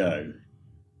one we go,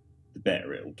 the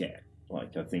better it'll get.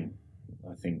 Like I think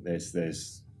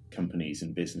there's companies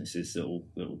and businesses that'll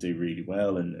do really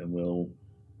well, and we'll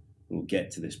get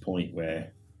to this point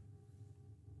where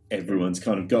everyone's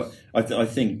kind of got. I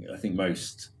think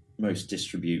most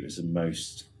distributors and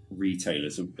most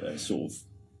retailers are sort of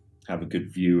have a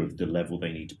good view of the level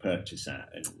they need to purchase at,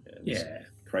 and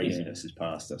craziness has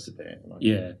passed us a bit.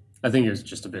 I think it was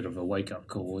just a bit of a wake-up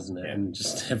call, wasn't it? And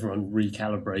just everyone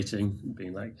recalibrating,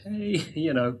 being like, hey,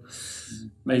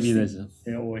 maybe there's a...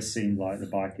 It always seemed like the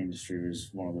bike industry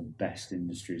was one of the best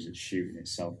industries at shooting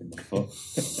itself in the foot.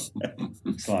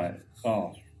 It's like,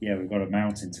 oh, yeah, we've got a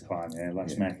mountain to climb here,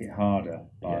 let's make it harder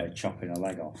by chopping a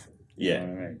leg off. You know what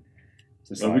I mean?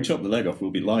 So we chop the leg off,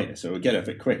 we'll be lighter, so we'll get it a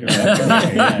bit quicker.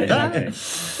 Exactly. But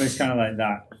it's kind of like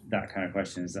that kind of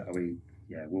question, is that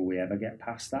will we ever get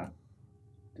past that?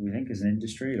 Do we think, as an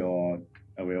industry, or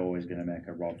are we always going to make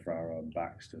a rod for our own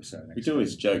backs to a certain extent? We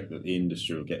always joke that the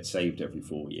industry will get saved every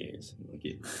 4 years.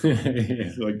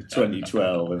 It's like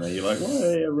 2012, and then you're like,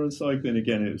 hey, everyone's cycling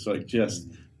again. It was like just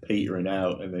petering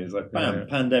out, and then it's like, bam,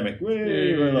 pandemic.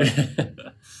 We're like,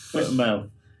 foot and mouth.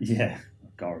 Yeah, I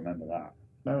can't remember that.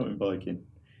 Mountain biking.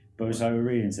 But so we're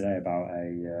reading today about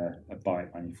a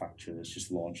bike manufacturer that's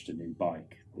just launched a new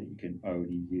bike that you can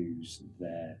only use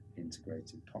their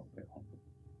integrated cockpit on.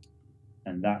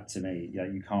 And that, to me,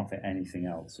 you can't fit anything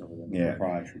else other than the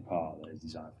proprietary part that is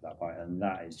designed for that bike. And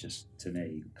that is just, to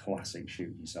me, classic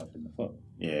shooting yourself in the foot.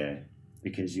 Yeah.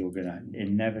 Because you're going to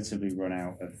inevitably run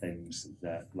out of things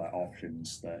that, like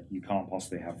options, that you can't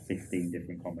possibly have 15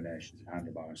 different combinations of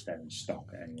handlebar and stem in stock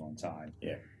at any one time.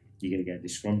 Yeah. You're going to get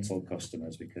disgruntled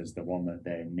customers because the one that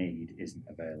they need isn't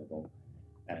available.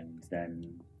 and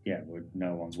then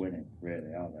no one's winning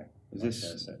really, are they?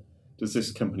 Does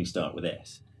this company start with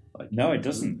S? Like, no, it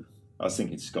doesn't. I was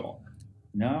thinking Scott.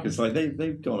 No, because like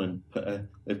they've gone and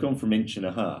they've gone from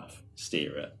 1.5"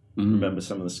 steerer. Remember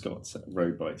some of the Scots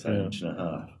road bikes had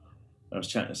 1.5". I was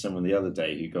chatting to someone the other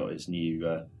day who got his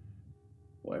new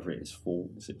whatever it is, foil,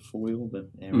 the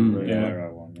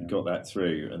aero one. Yeah. Got that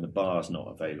through, and the bar's not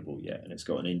available yet, and it's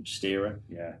got an inch steerer.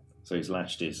 Yeah. So he's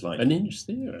lashed his like an inch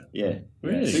steerer. Yeah,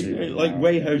 really, like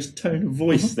Wayho's tone of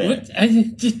voice there.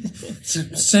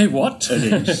 Say what?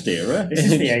 An inch steerer. This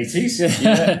is the 80s.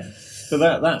 Yeah. So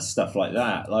that's stuff like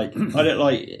that. Like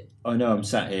I know I'm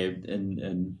sat here,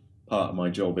 and part of my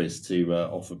job is to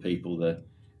offer people the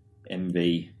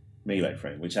MV Melee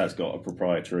frame, which has got a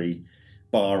proprietary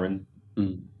bar and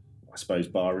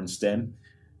bar and stem,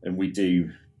 and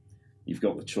you've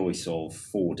got the choice of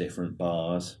 4 different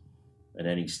bars and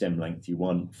any stem length you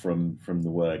want from the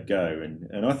word go,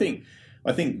 and I think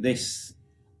this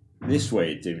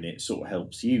way of doing it sort of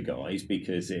helps you guys,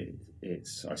 because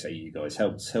it's I say you guys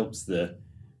helps the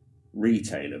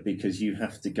retailer, because you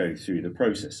have to go through the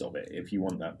process of it. If you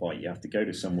want that bike, you have to go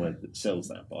to somewhere that sells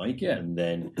that bike, and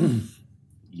then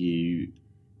you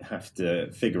have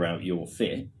to figure out your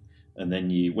fit. And then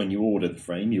when you order the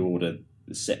frame, you order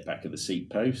the setback of the seat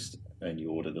post, and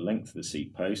you order the length of the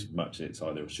seat post, much it's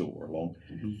either short or long,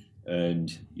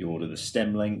 and you order the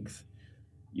stem length,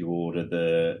 you order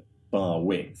the bar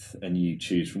width, and you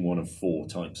choose from one of 4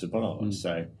 types of bars.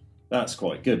 So that's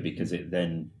quite good, because it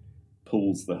then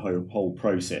pulls the whole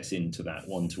process into that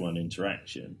one-to-one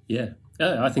interaction. Yeah,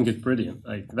 I think it's brilliant.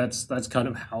 Like that's kind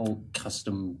of how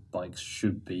custom bikes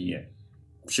should be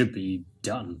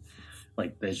done.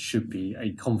 Like there should be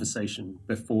a conversation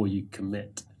before you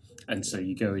commit, and so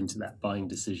you go into that buying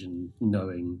decision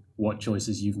knowing what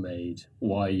choices you've made,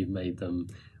 why you've made them,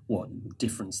 what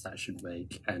difference that should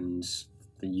make, and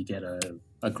then you get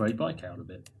a great bike out of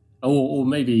it. Or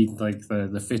maybe like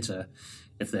the fitter,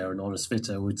 if they're an honest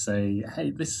fitter, would say,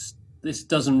 hey, this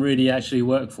doesn't really actually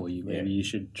work for you. Maybe you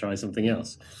should try something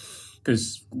else.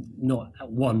 Because not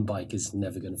one bike is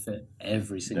never going to fit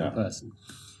every single person.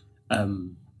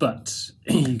 But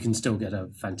you can still get a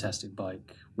fantastic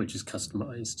bike which is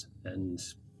customized and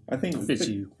I think fits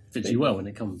you well when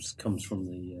it comes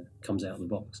out of the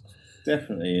box.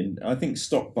 Definitely, and I think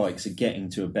stock bikes are getting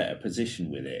to a better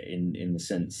position with it in the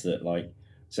sense that, like,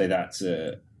 say that's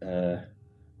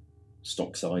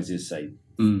stock sizes, say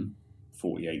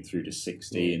 48 through to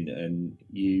 60,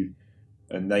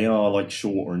 and they are like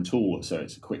shorter and taller, so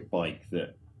it's a quick bike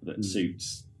that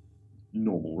suits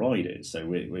normal riders, so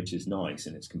which is nice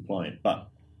and it's compliant. But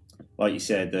like you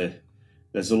said,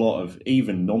 there's a lot of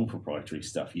even non-proprietary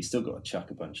stuff. You still got to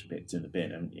chuck a bunch of bits in the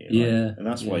bin, haven't you? Yeah, and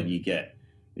that's why you get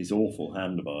these awful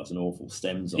handlebars and awful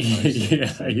stems on those.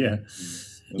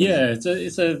 Yeah,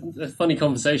 it's a funny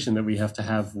conversation that we have to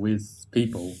have with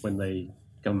people when they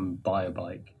come buy a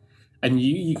bike, and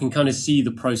you can kind of see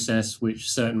the process which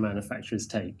certain manufacturers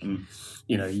take.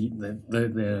 You know,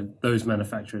 those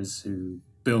manufacturers who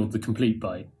build the complete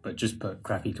bike but just put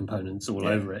crappy components all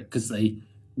over it because they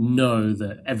know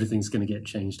that everything's going to get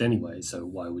changed anyway. So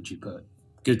why would you put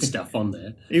good stuff on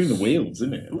there? Even the wheels,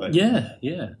 isn't it? Like,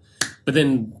 yeah. But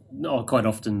then, quite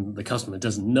often the customer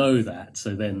doesn't know that,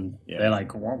 so then they're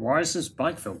like, "Why is this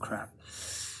bike feel crap?"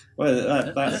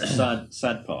 Well, that's the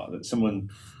sad part, that someone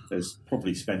has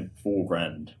probably spent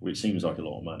 $4,000, which seems like a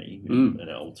lot of money, and it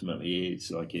ultimately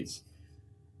is. Like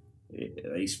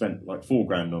they spent like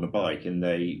 $4,000 on a bike, and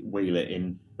they wheel it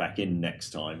back in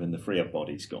next time, and the free-up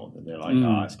body's gone, and they're like,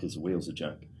 it's because the wheels are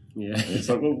junk. Yeah, and it's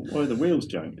like, well, why are the wheels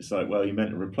junk? It's like, well, you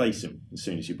meant to replace them as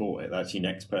soon as you bought it. That's your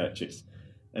next purchase.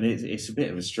 And it's a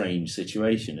bit of a strange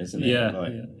situation, isn't it?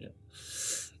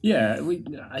 Yeah.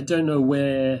 I don't know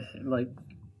where. Like,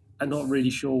 I'm not really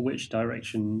sure which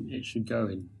direction it should go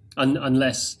in,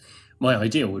 unless my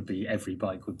ideal would be every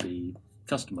bike would be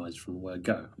customized from the word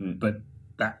go. But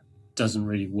that doesn't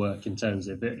really work in terms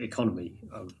of economy.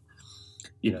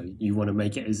 You want to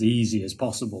make it as easy as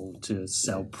possible to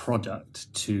sell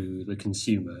product to the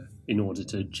consumer in order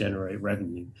to generate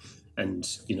revenue. And,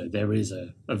 there is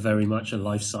a very much a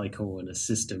life cycle and a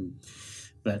system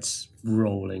that's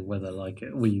rolling, whether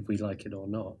we like it or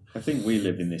not. I think we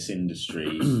live in this industry,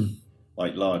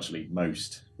 like largely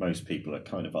most people at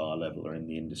kind of our level are in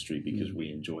the industry because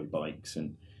we enjoy bikes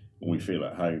and we feel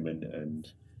at home, and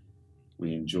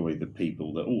we enjoy the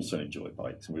people that also enjoy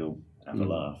bikes, and we all have a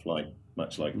laugh,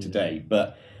 much like today.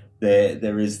 But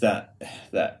there is that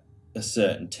a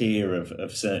certain tier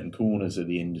of certain corners of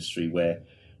the industry where,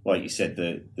 like you said,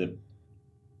 the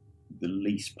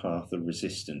least path of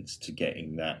resistance to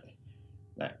getting that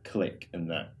that click and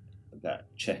that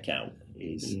checkout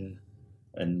is, Yeah.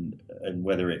 and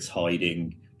whether it's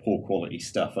hiding poor quality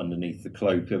stuff underneath the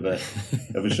cloak of a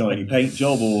shiny paint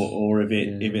job, or if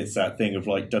it's that thing of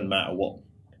like, doesn't matter what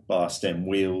bar stem,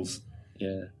 wheels,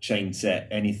 chain set,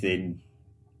 anything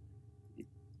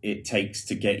it takes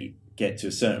to get to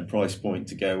a certain price point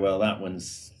to go, well, that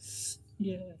one's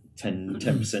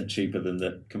 10% cheaper than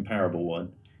the comparable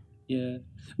one. Yeah,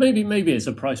 maybe it's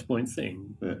a price point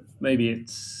thing. Yeah. Maybe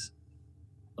it's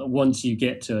once you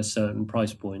get to a certain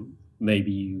price point,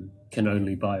 maybe you can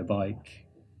only buy a bike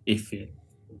if it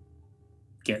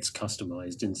gets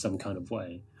customized in some kind of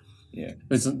way. Yeah.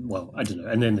 Well, I don't know.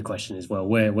 And then the question is, well,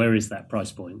 where is that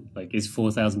price point? Like, is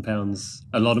 £4,000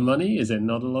 a lot of money? Is it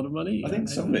not a lot of money? I think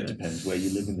some of it depends where you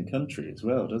live in the country as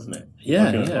well, doesn't it?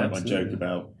 Yeah, like my joke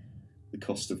about the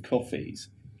cost of coffees.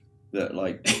 That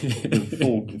like the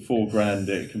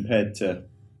 £4,000 compared to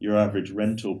your average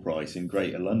rental price in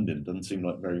Greater London doesn't seem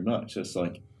like very much. That's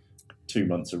like 2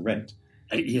 months of rent.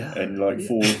 Yeah, and like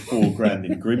 £4,000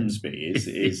 in Grimsby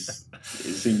it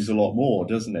seems a lot more,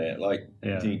 doesn't it? Like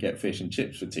you can get fish and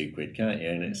chips for £2, can't you?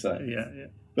 And it's like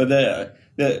But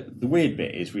the weird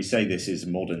bit is we say this is a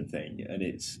modern thing, and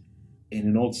it's in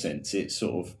an odd sense. It's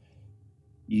sort of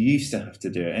you used to have to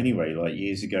do it anyway. Like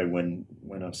years ago when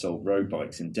I sold road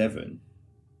bikes in Devon,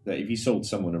 that if you sold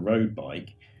someone a road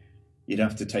bike, you'd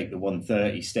have to take the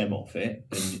 130 stem off it,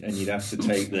 and you'd have to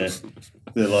take the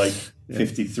like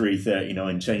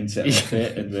 5339 chain set off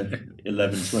it, and the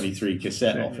 1123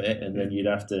 cassette off it, and then you'd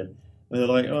have to. And they're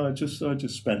like, oh, I just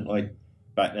spent like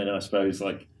back then, I suppose,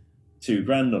 like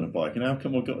 £2,000 on a bike, and how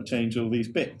come I've got to change all these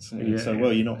bits? And so,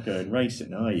 well, you're not going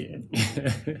racing, are you?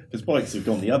 Because bikes have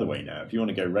gone the other way now. If you want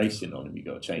to go racing on them, you've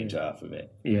got to change half of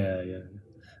it. Yeah.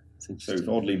 So we've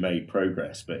oddly made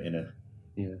progress, but in a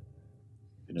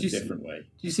different way.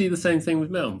 Do you see the same thing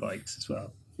with mountain bikes as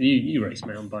well? You race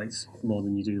mountain bikes more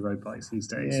than you do road bikes these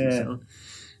days. Yeah. And so on.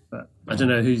 But I don't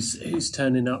know who's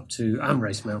turning up to. I haven't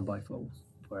raced mountain bike for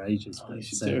ages. You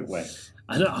should do it, Wei.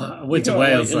 I know. I went to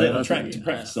Wales. A little track to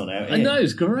practice on out here. I know,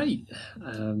 it's great.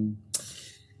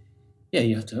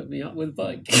 You have to hook me up with a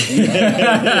bike. Oh,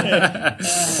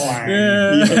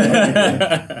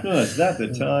 is that the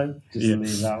time? Just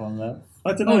leave that one there.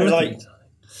 I don't know,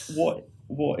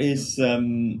 what is...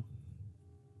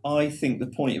 I think the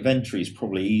point of entry is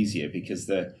probably easier because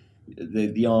the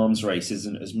arms race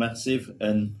isn't as massive,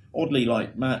 and oddly,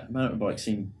 like mountain bikes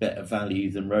seem better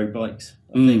value than road bikes.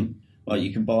 I think like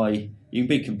you can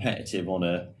be competitive on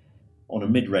a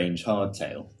mid-range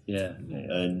hardtail,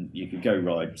 and you could go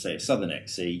ride, say, a Southern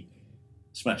XC,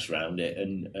 smash around it,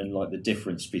 and like the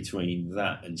difference between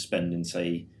that and spending,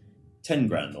 say,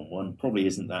 £10,000 on one probably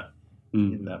isn't that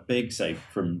big. Say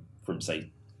from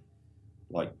say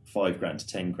like £5,000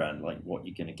 to £10,000, like what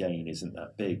you're going to gain isn't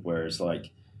that big. Whereas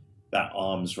like that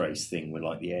arms race thing with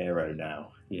like the aero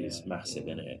now is massive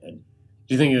in it. And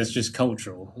do you think it's just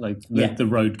cultural, like the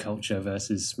road culture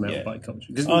versus mountain bike culture?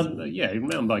 Because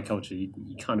mountain bike culture, you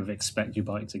kind of expect your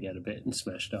bike to get a bit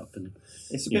smashed up, and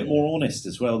it's a bit more honest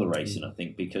as well. The racing, I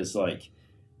think, because like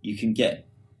you can get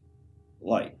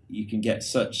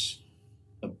such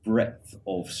a breadth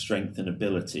of strength and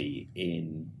ability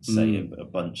in, say, a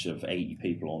bunch of 80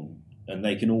 people on, and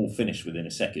they can all finish within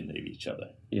a second of each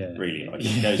other. Yeah, really, like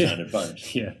it goes down a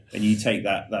bunch. Yeah, and you take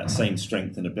that same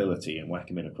strength and ability and whack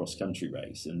them in a cross country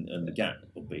race, and the gap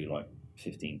will be like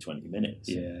 15, 20 minutes.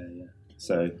 Yeah.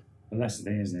 So. But that's the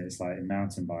thing, isn't it? It's like in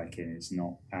mountain biking, it's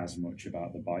not as much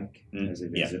about the bike as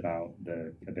it is about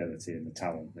the ability and the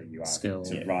talent that you have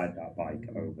to ride that bike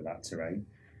over that terrain.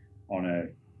 On a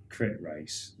crit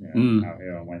race, out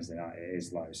here on Wednesday night, it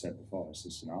is, like I said before, it's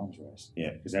just an arms race.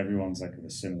 Yeah. Because everyone's like of a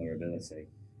similar ability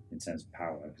in terms of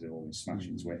power, because they've all been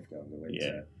smashing Zwift over the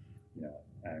winter.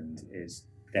 And it's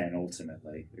then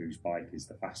ultimately whose bike is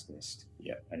the fastest,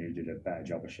 and who did a better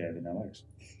job of shaving their legs.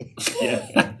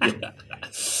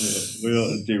 We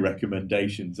ought to do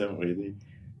recommendations, don't we?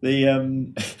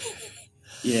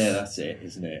 That's it,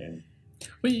 isn't it?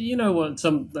 Well, you know what? I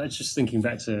was just thinking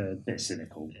back to a bit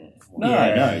cynical.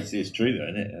 It's true though,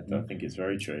 isn't it? I think it's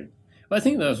very true. But I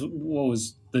think that's what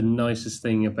was the nicest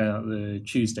thing about the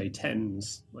Tuesday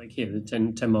 10s, like here, the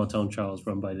 10-mile time trials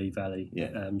run by Lee Valley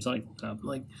Cycle Club.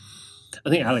 Like, I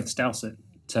think Alex Dowsett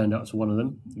turned up to one of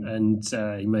them, and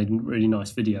he made a really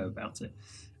nice video about it.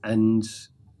 And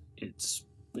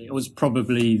it was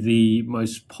probably the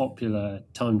most popular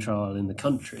time trial in the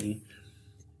country,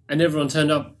 and everyone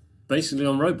turned up basically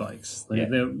on road bikes.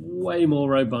 There are way more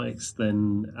road bikes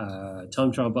than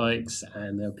time trial bikes,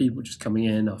 and there are people just coming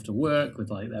in after work with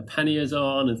like their panniers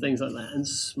on and things like that, and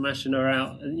smashing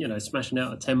out a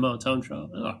 10-mile time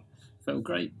trial. felt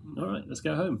great. All right, let's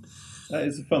go home. That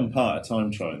is a fun part of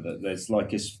time trialing, that there's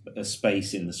like a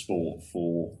space in the sport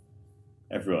for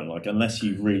everyone. Like, unless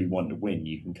you really want to win,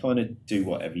 you can kind of do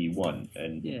whatever you want,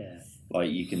 and like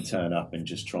you can turn up and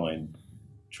just try and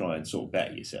sort of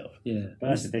better yourself. Yeah, but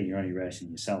that's the thing. You're only racing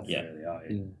yourself, really, aren't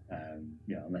you?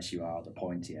 Yeah. Unless you are at the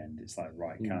pointy end, it's like,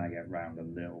 right, can I get round a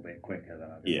little bit quicker than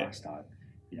I did last time?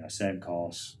 Same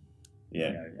course.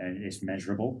 And it's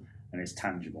measurable and it's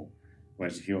tangible.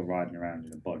 Whereas if you're riding around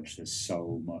in a bunch, there's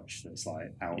so much that's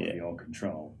like out of your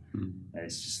control.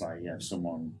 It's just like, if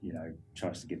someone,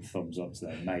 tries to give thumbs up to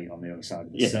their mate on the other side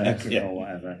of the circuit or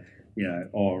whatever,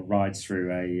 or rides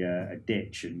through a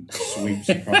ditch and sweeps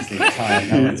across the entire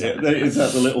mountain. Is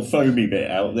that the little foamy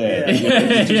bit out there?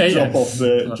 Drop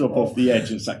off the edge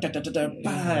and it's like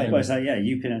bang. Well, it's like,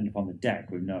 you can end up on the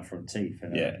deck with no front teeth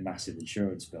and a massive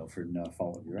insurance bill through no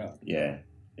fault of your own. Yeah.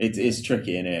 It's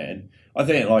tricky, isn't it? And I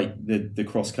think like the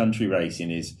cross country racing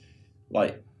is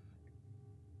like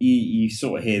you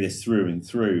sort of hear this through and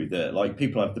through, that like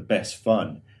people have the best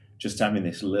fun just having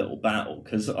this little battle,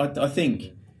 because I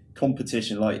think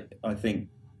competition, like I think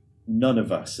none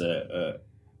of us I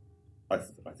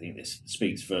think this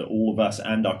speaks for all of us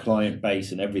and our client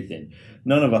base and everything.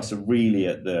 None of us are really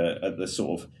at the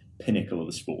sort of pinnacle of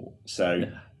the sport. So.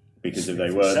 Because if they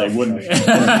were, they wouldn't.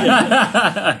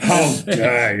 How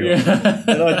dare you?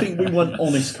 And I think we want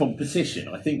honest competition.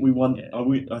 I think we want.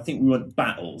 I think we want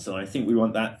battles, and I think we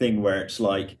want that thing where it's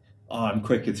like, I'm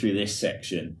quicker through this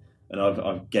section, and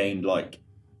I've gained like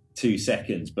 2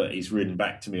 seconds, but he's ridden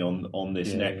back to me on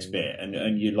this next bit,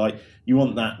 and you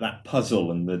want that puzzle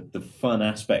and the fun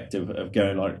aspect of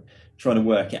going, like trying to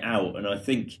work it out. And I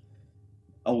think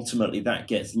ultimately that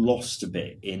gets lost a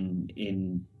bit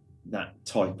in that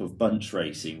type of bunch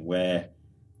racing, where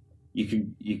you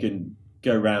can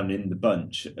go around in the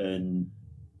bunch and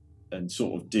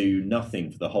sort of do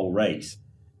nothing for the whole race,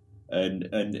 and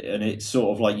it's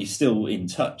sort of like you're still in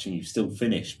touch and you've still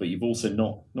finished, but you've also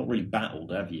not really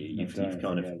battled, have you? You've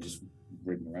kind of just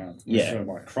ridden around. Yeah, that's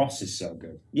why cross is so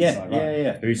good. Yeah,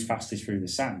 like, Who's fastest through the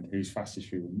sand? Who's fastest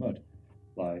through the mud?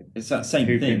 Like, it's that same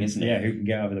thing, isn't it? Yeah, who can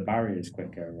get over the barriers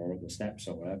quicker or up the steps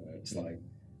or whatever. It's like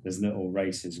there's little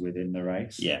races within the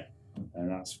race. Yeah,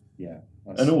 and that's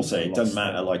and also it doesn't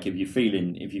matter. Like if you're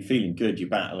feeling good, you're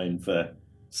battling for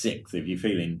 6th. If you're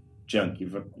feeling junk,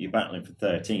 you're battling for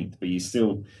 13th. But you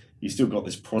still got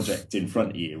this project in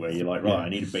front of you where you're like, right, I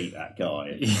need to beat that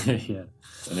guy. Yeah.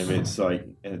 And if it's like,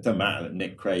 it doesn't matter that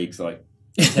Nick Craig's like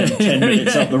 10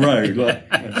 minutes up the road, like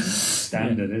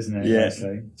standard, isn't it? Yeah,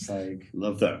 it's like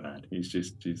love that man. He's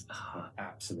just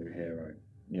absolute hero.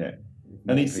 Yeah.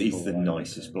 And he's the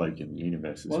nicest bloke in the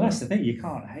universe. Well, that's the thing. You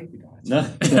can't hate the guy. No,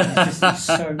 he's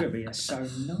so good, but he's so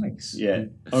nice. Yeah,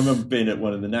 I remember being at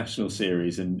one of the national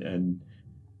series, and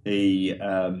he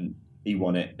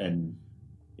won it, and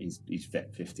he's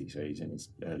vet 50, so he's in his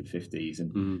early 50s,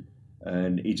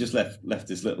 and he just left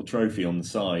this little trophy on the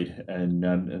side,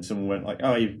 and someone went like,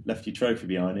 "Oh, you left your trophy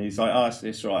behind." And he's like, "Oh,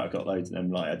 it's right, I've got loads." And I'm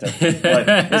like, "I don't."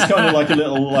 Like, it's kind of like a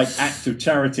little like act of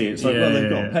charity. It's like, well, they've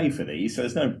got to pay for these, so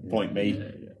there's no point me.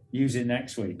 Use it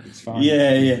next week. It's fine.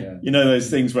 Yeah. You know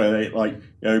those things where they like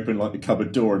you open like the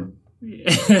cupboard door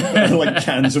and like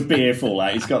cans of beer fall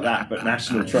out. He's got that, but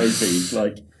national trophies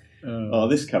like. Oh,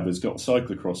 this cupboard's got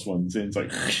cyclocross ones in. It's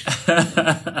like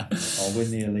I'll win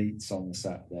the elites on the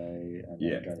Saturday and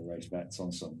then go to race vets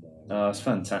on Sunday. Oh, it's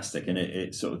fantastic, and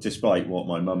it sort of, despite what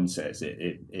my mum says,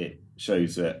 it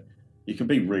shows that you can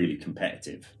be really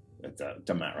competitive. It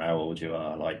doesn't matter how old you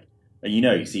are. Like, and you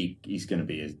know, he's going to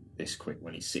be this quick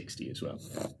when he's 60 as well.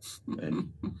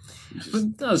 And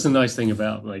but that's the nice thing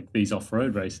about like these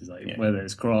off-road races, like whether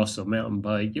it's cross or mountain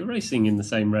bike, you're racing in the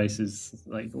same races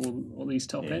like all these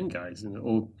top end guys, and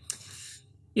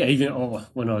even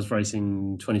when I was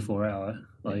racing 24-hour,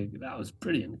 like that was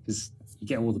brilliant because you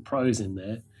get all the pros in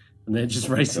there, and they're just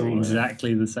racing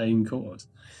exactly the same course.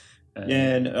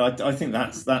 And I think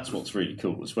that's what's really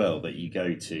cool as well, that you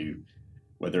go to.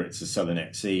 Whether it's a Southern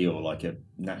XC or like a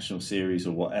national series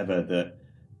or whatever,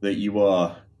 that you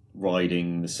are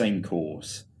riding the same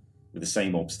course with the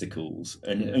same obstacles,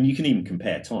 and you can even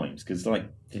compare times because, like,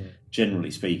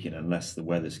 generally speaking, unless the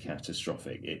weather's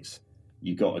catastrophic,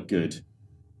 you got a good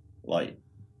like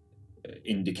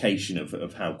indication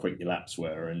of how quick your laps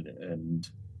were, and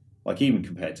like even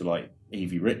compared to like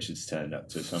Evie Richards turned up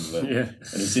to some of them, and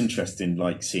it's interesting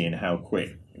like seeing how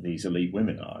quick these elite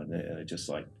women are, and they're just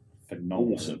like.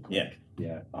 Awesome, yeah.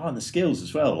 Oh, and the skills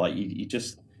as well. Like you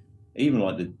just even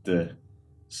like the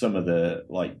some of the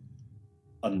like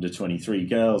under 23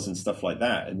 girls and stuff like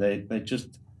that, and they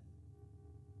just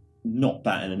not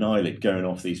batting an eyelid, going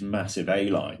off these massive A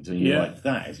lines, and you're like,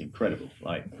 that is incredible.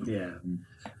 Like,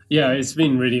 yeah, it's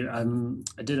been really. I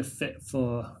did a fit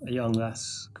for a young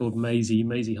lass called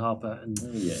Maisie Harper, and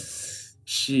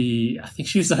I think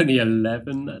she was only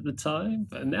 11 at the time,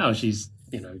 but now she's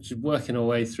working her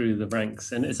way through the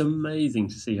ranks, and it's amazing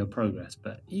to see her progress.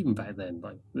 But even back then,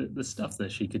 like the stuff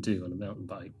that she could do on a mountain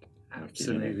bike,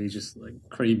 absolutely just like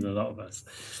creamed a lot of us.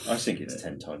 I think it's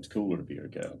 10 times cooler to be a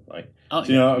girl. Like,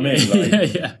 do you know what I mean?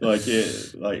 Like,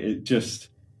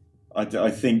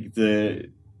 I think the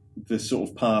sort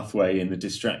of pathway and the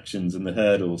distractions and the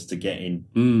hurdles to getting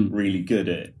really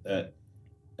good at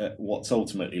what's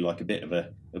ultimately like a bit of a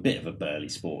burly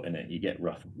sport, in it. You get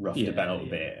roughed about a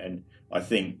bit, and I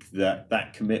think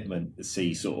that commitment to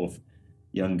see sort of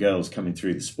young girls coming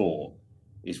through the sport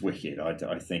is wicked. I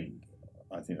think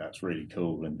that's really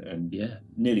cool and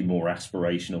nearly more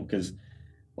aspirational, because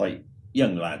like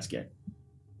young lads get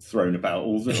thrown about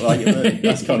all the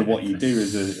that's kind of what you do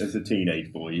as a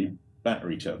teenage boy. You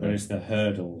batter each other. But it's the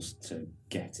hurdles to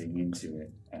getting into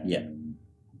it.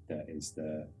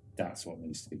 That's what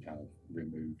needs to be kind of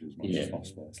removed as much as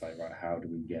possible. It's like, right, how do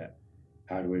we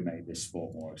make this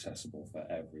sport more accessible for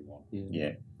everyone?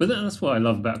 Yeah. But that's what I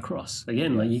love about cross.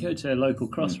 Again, like you go to a local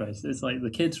cross race, it's like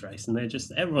the kids race, and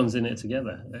everyone's in it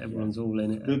together. Everyone's all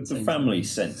in it. The family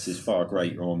sense is far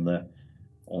greater on the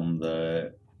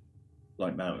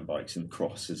like mountain bikes and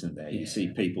cross, isn't there? You see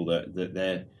people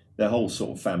that their whole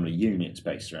sort of family unit's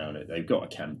based around it. They've got a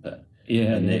camper.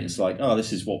 It's like, oh,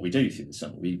 this is what we do through the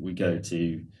summer. We go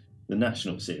to the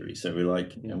national series, so we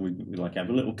like we like have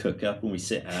a little cook up, and we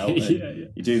sit out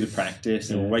and you do the practice,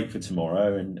 and we'll wait for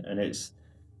tomorrow, and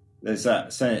there's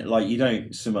that saying, like, you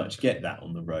don't so much get that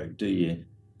on the road, do you?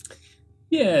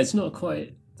 It's not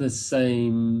quite the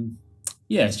same.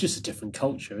 It's just a different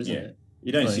culture, isn't it?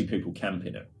 You don't see people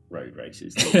camping at road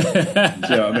races, do you? Do you know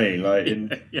what I mean? Like,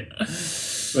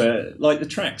 but like the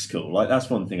track's cool. Like, that's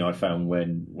one thing I found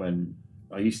when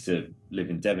I used to live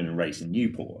in Devon and race in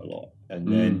Newport a lot, and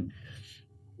then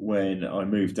when I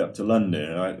moved up to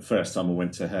London, the first time I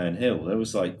went to Herne Hill, there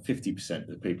was like 50% of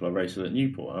the people I raced with at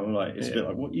Newport. I'm like, it's a bit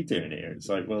like, what are you doing here? It's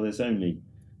like, well, there's only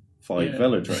 5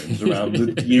 velodromes around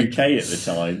the UK at the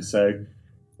time, so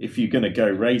if you're going to go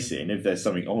racing, if there's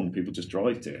something on, people just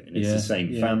drive to it, and it's the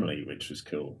same family, which was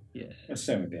cool. It's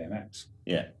same with BMX.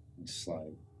 It's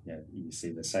like, you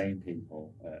see the same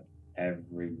people at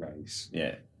every race.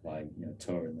 Like,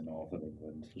 touring the north of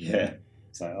England.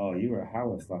 It's like, oh, you were at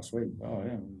Haworth last week. Oh,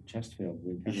 yeah, Chesterfield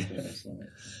weekend.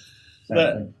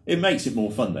 But it makes it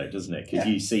more fun, though, doesn't it? Because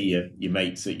you see your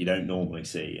mates that you don't normally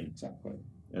see, and exactly,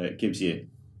 it gives you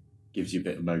a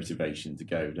bit of motivation to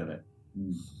go, doesn't it?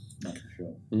 Not for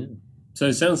sure. Yeah. So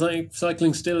it sounds like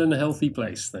cycling's still in a healthy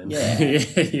place then.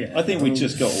 I think we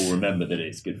just got to all remember that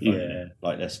it's good fun.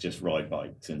 Like, let's just ride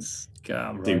bikes and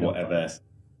do whatever.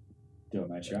 Do what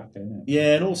makes you happy, isn't it?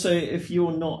 Yeah, and also if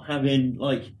you're not having,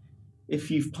 like, if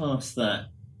you've passed that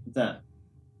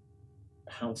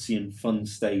halcyon fun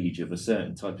stage of a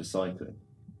certain type of cycling,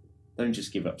 don't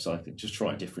just give up cycling. Just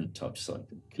try a different type of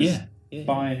cycling.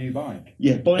 Buy a new bike.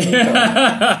 Buy a new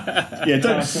bike.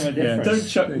 Don't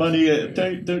chuck money at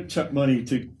don't chuck money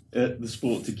to the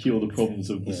sport to cure the problems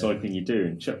of the cycling you're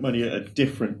doing. Chuck money at a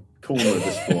different corner of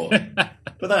the sport.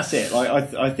 But that's it.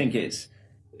 Like, I think it's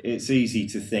easy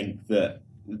to think that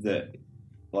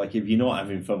like, if you're not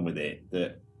having fun with it,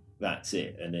 that's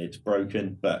it and it's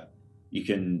broken. But you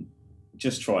can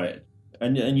just try it,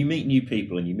 and you meet new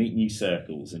people, and you meet new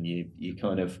circles, and you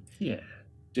kind of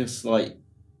just like,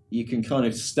 you can kind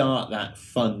of start that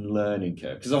fun learning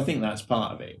curve, because I think that's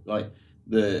part of it. Like,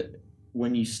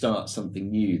 when you start something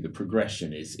new, the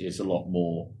progression is a lot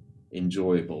more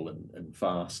enjoyable and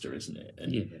faster, isn't it?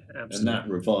 And, absolutely. And that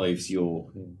revives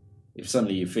your. If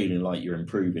suddenly you're feeling like you're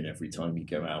improving every time you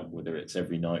go out, whether it's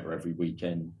every night or every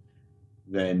weekend,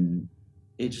 then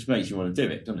it just makes you want to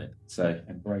do it, doesn't it? So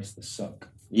embrace the suck.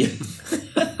 Yeah.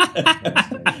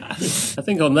 I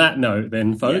think on that note,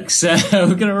 then, folks, we're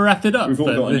going to wrap it up. We've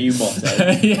all got a new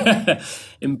motto.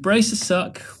 Embrace the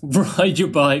suck, ride your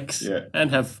bikes,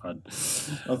 and have fun.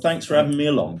 Well, thanks for having me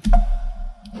along.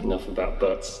 Enough about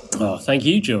butts. Oh, thank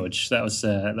you, George. That was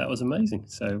amazing.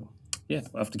 So, we'll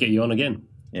have to get you on again.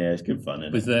 Yeah, it's good fun,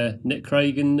 isn't it? With Nick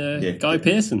Craig and Guy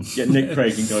Pearson. Yeah, Nick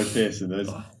Craig and Guy Pearson.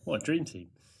 What a dream team.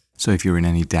 So if you're in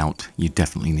any doubt, you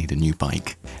definitely need a new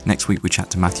bike. Next week we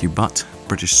chat to Matthew Butt,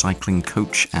 British cycling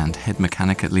coach and head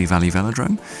mechanic at Lee Valley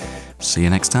Velodrome. See you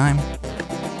next time.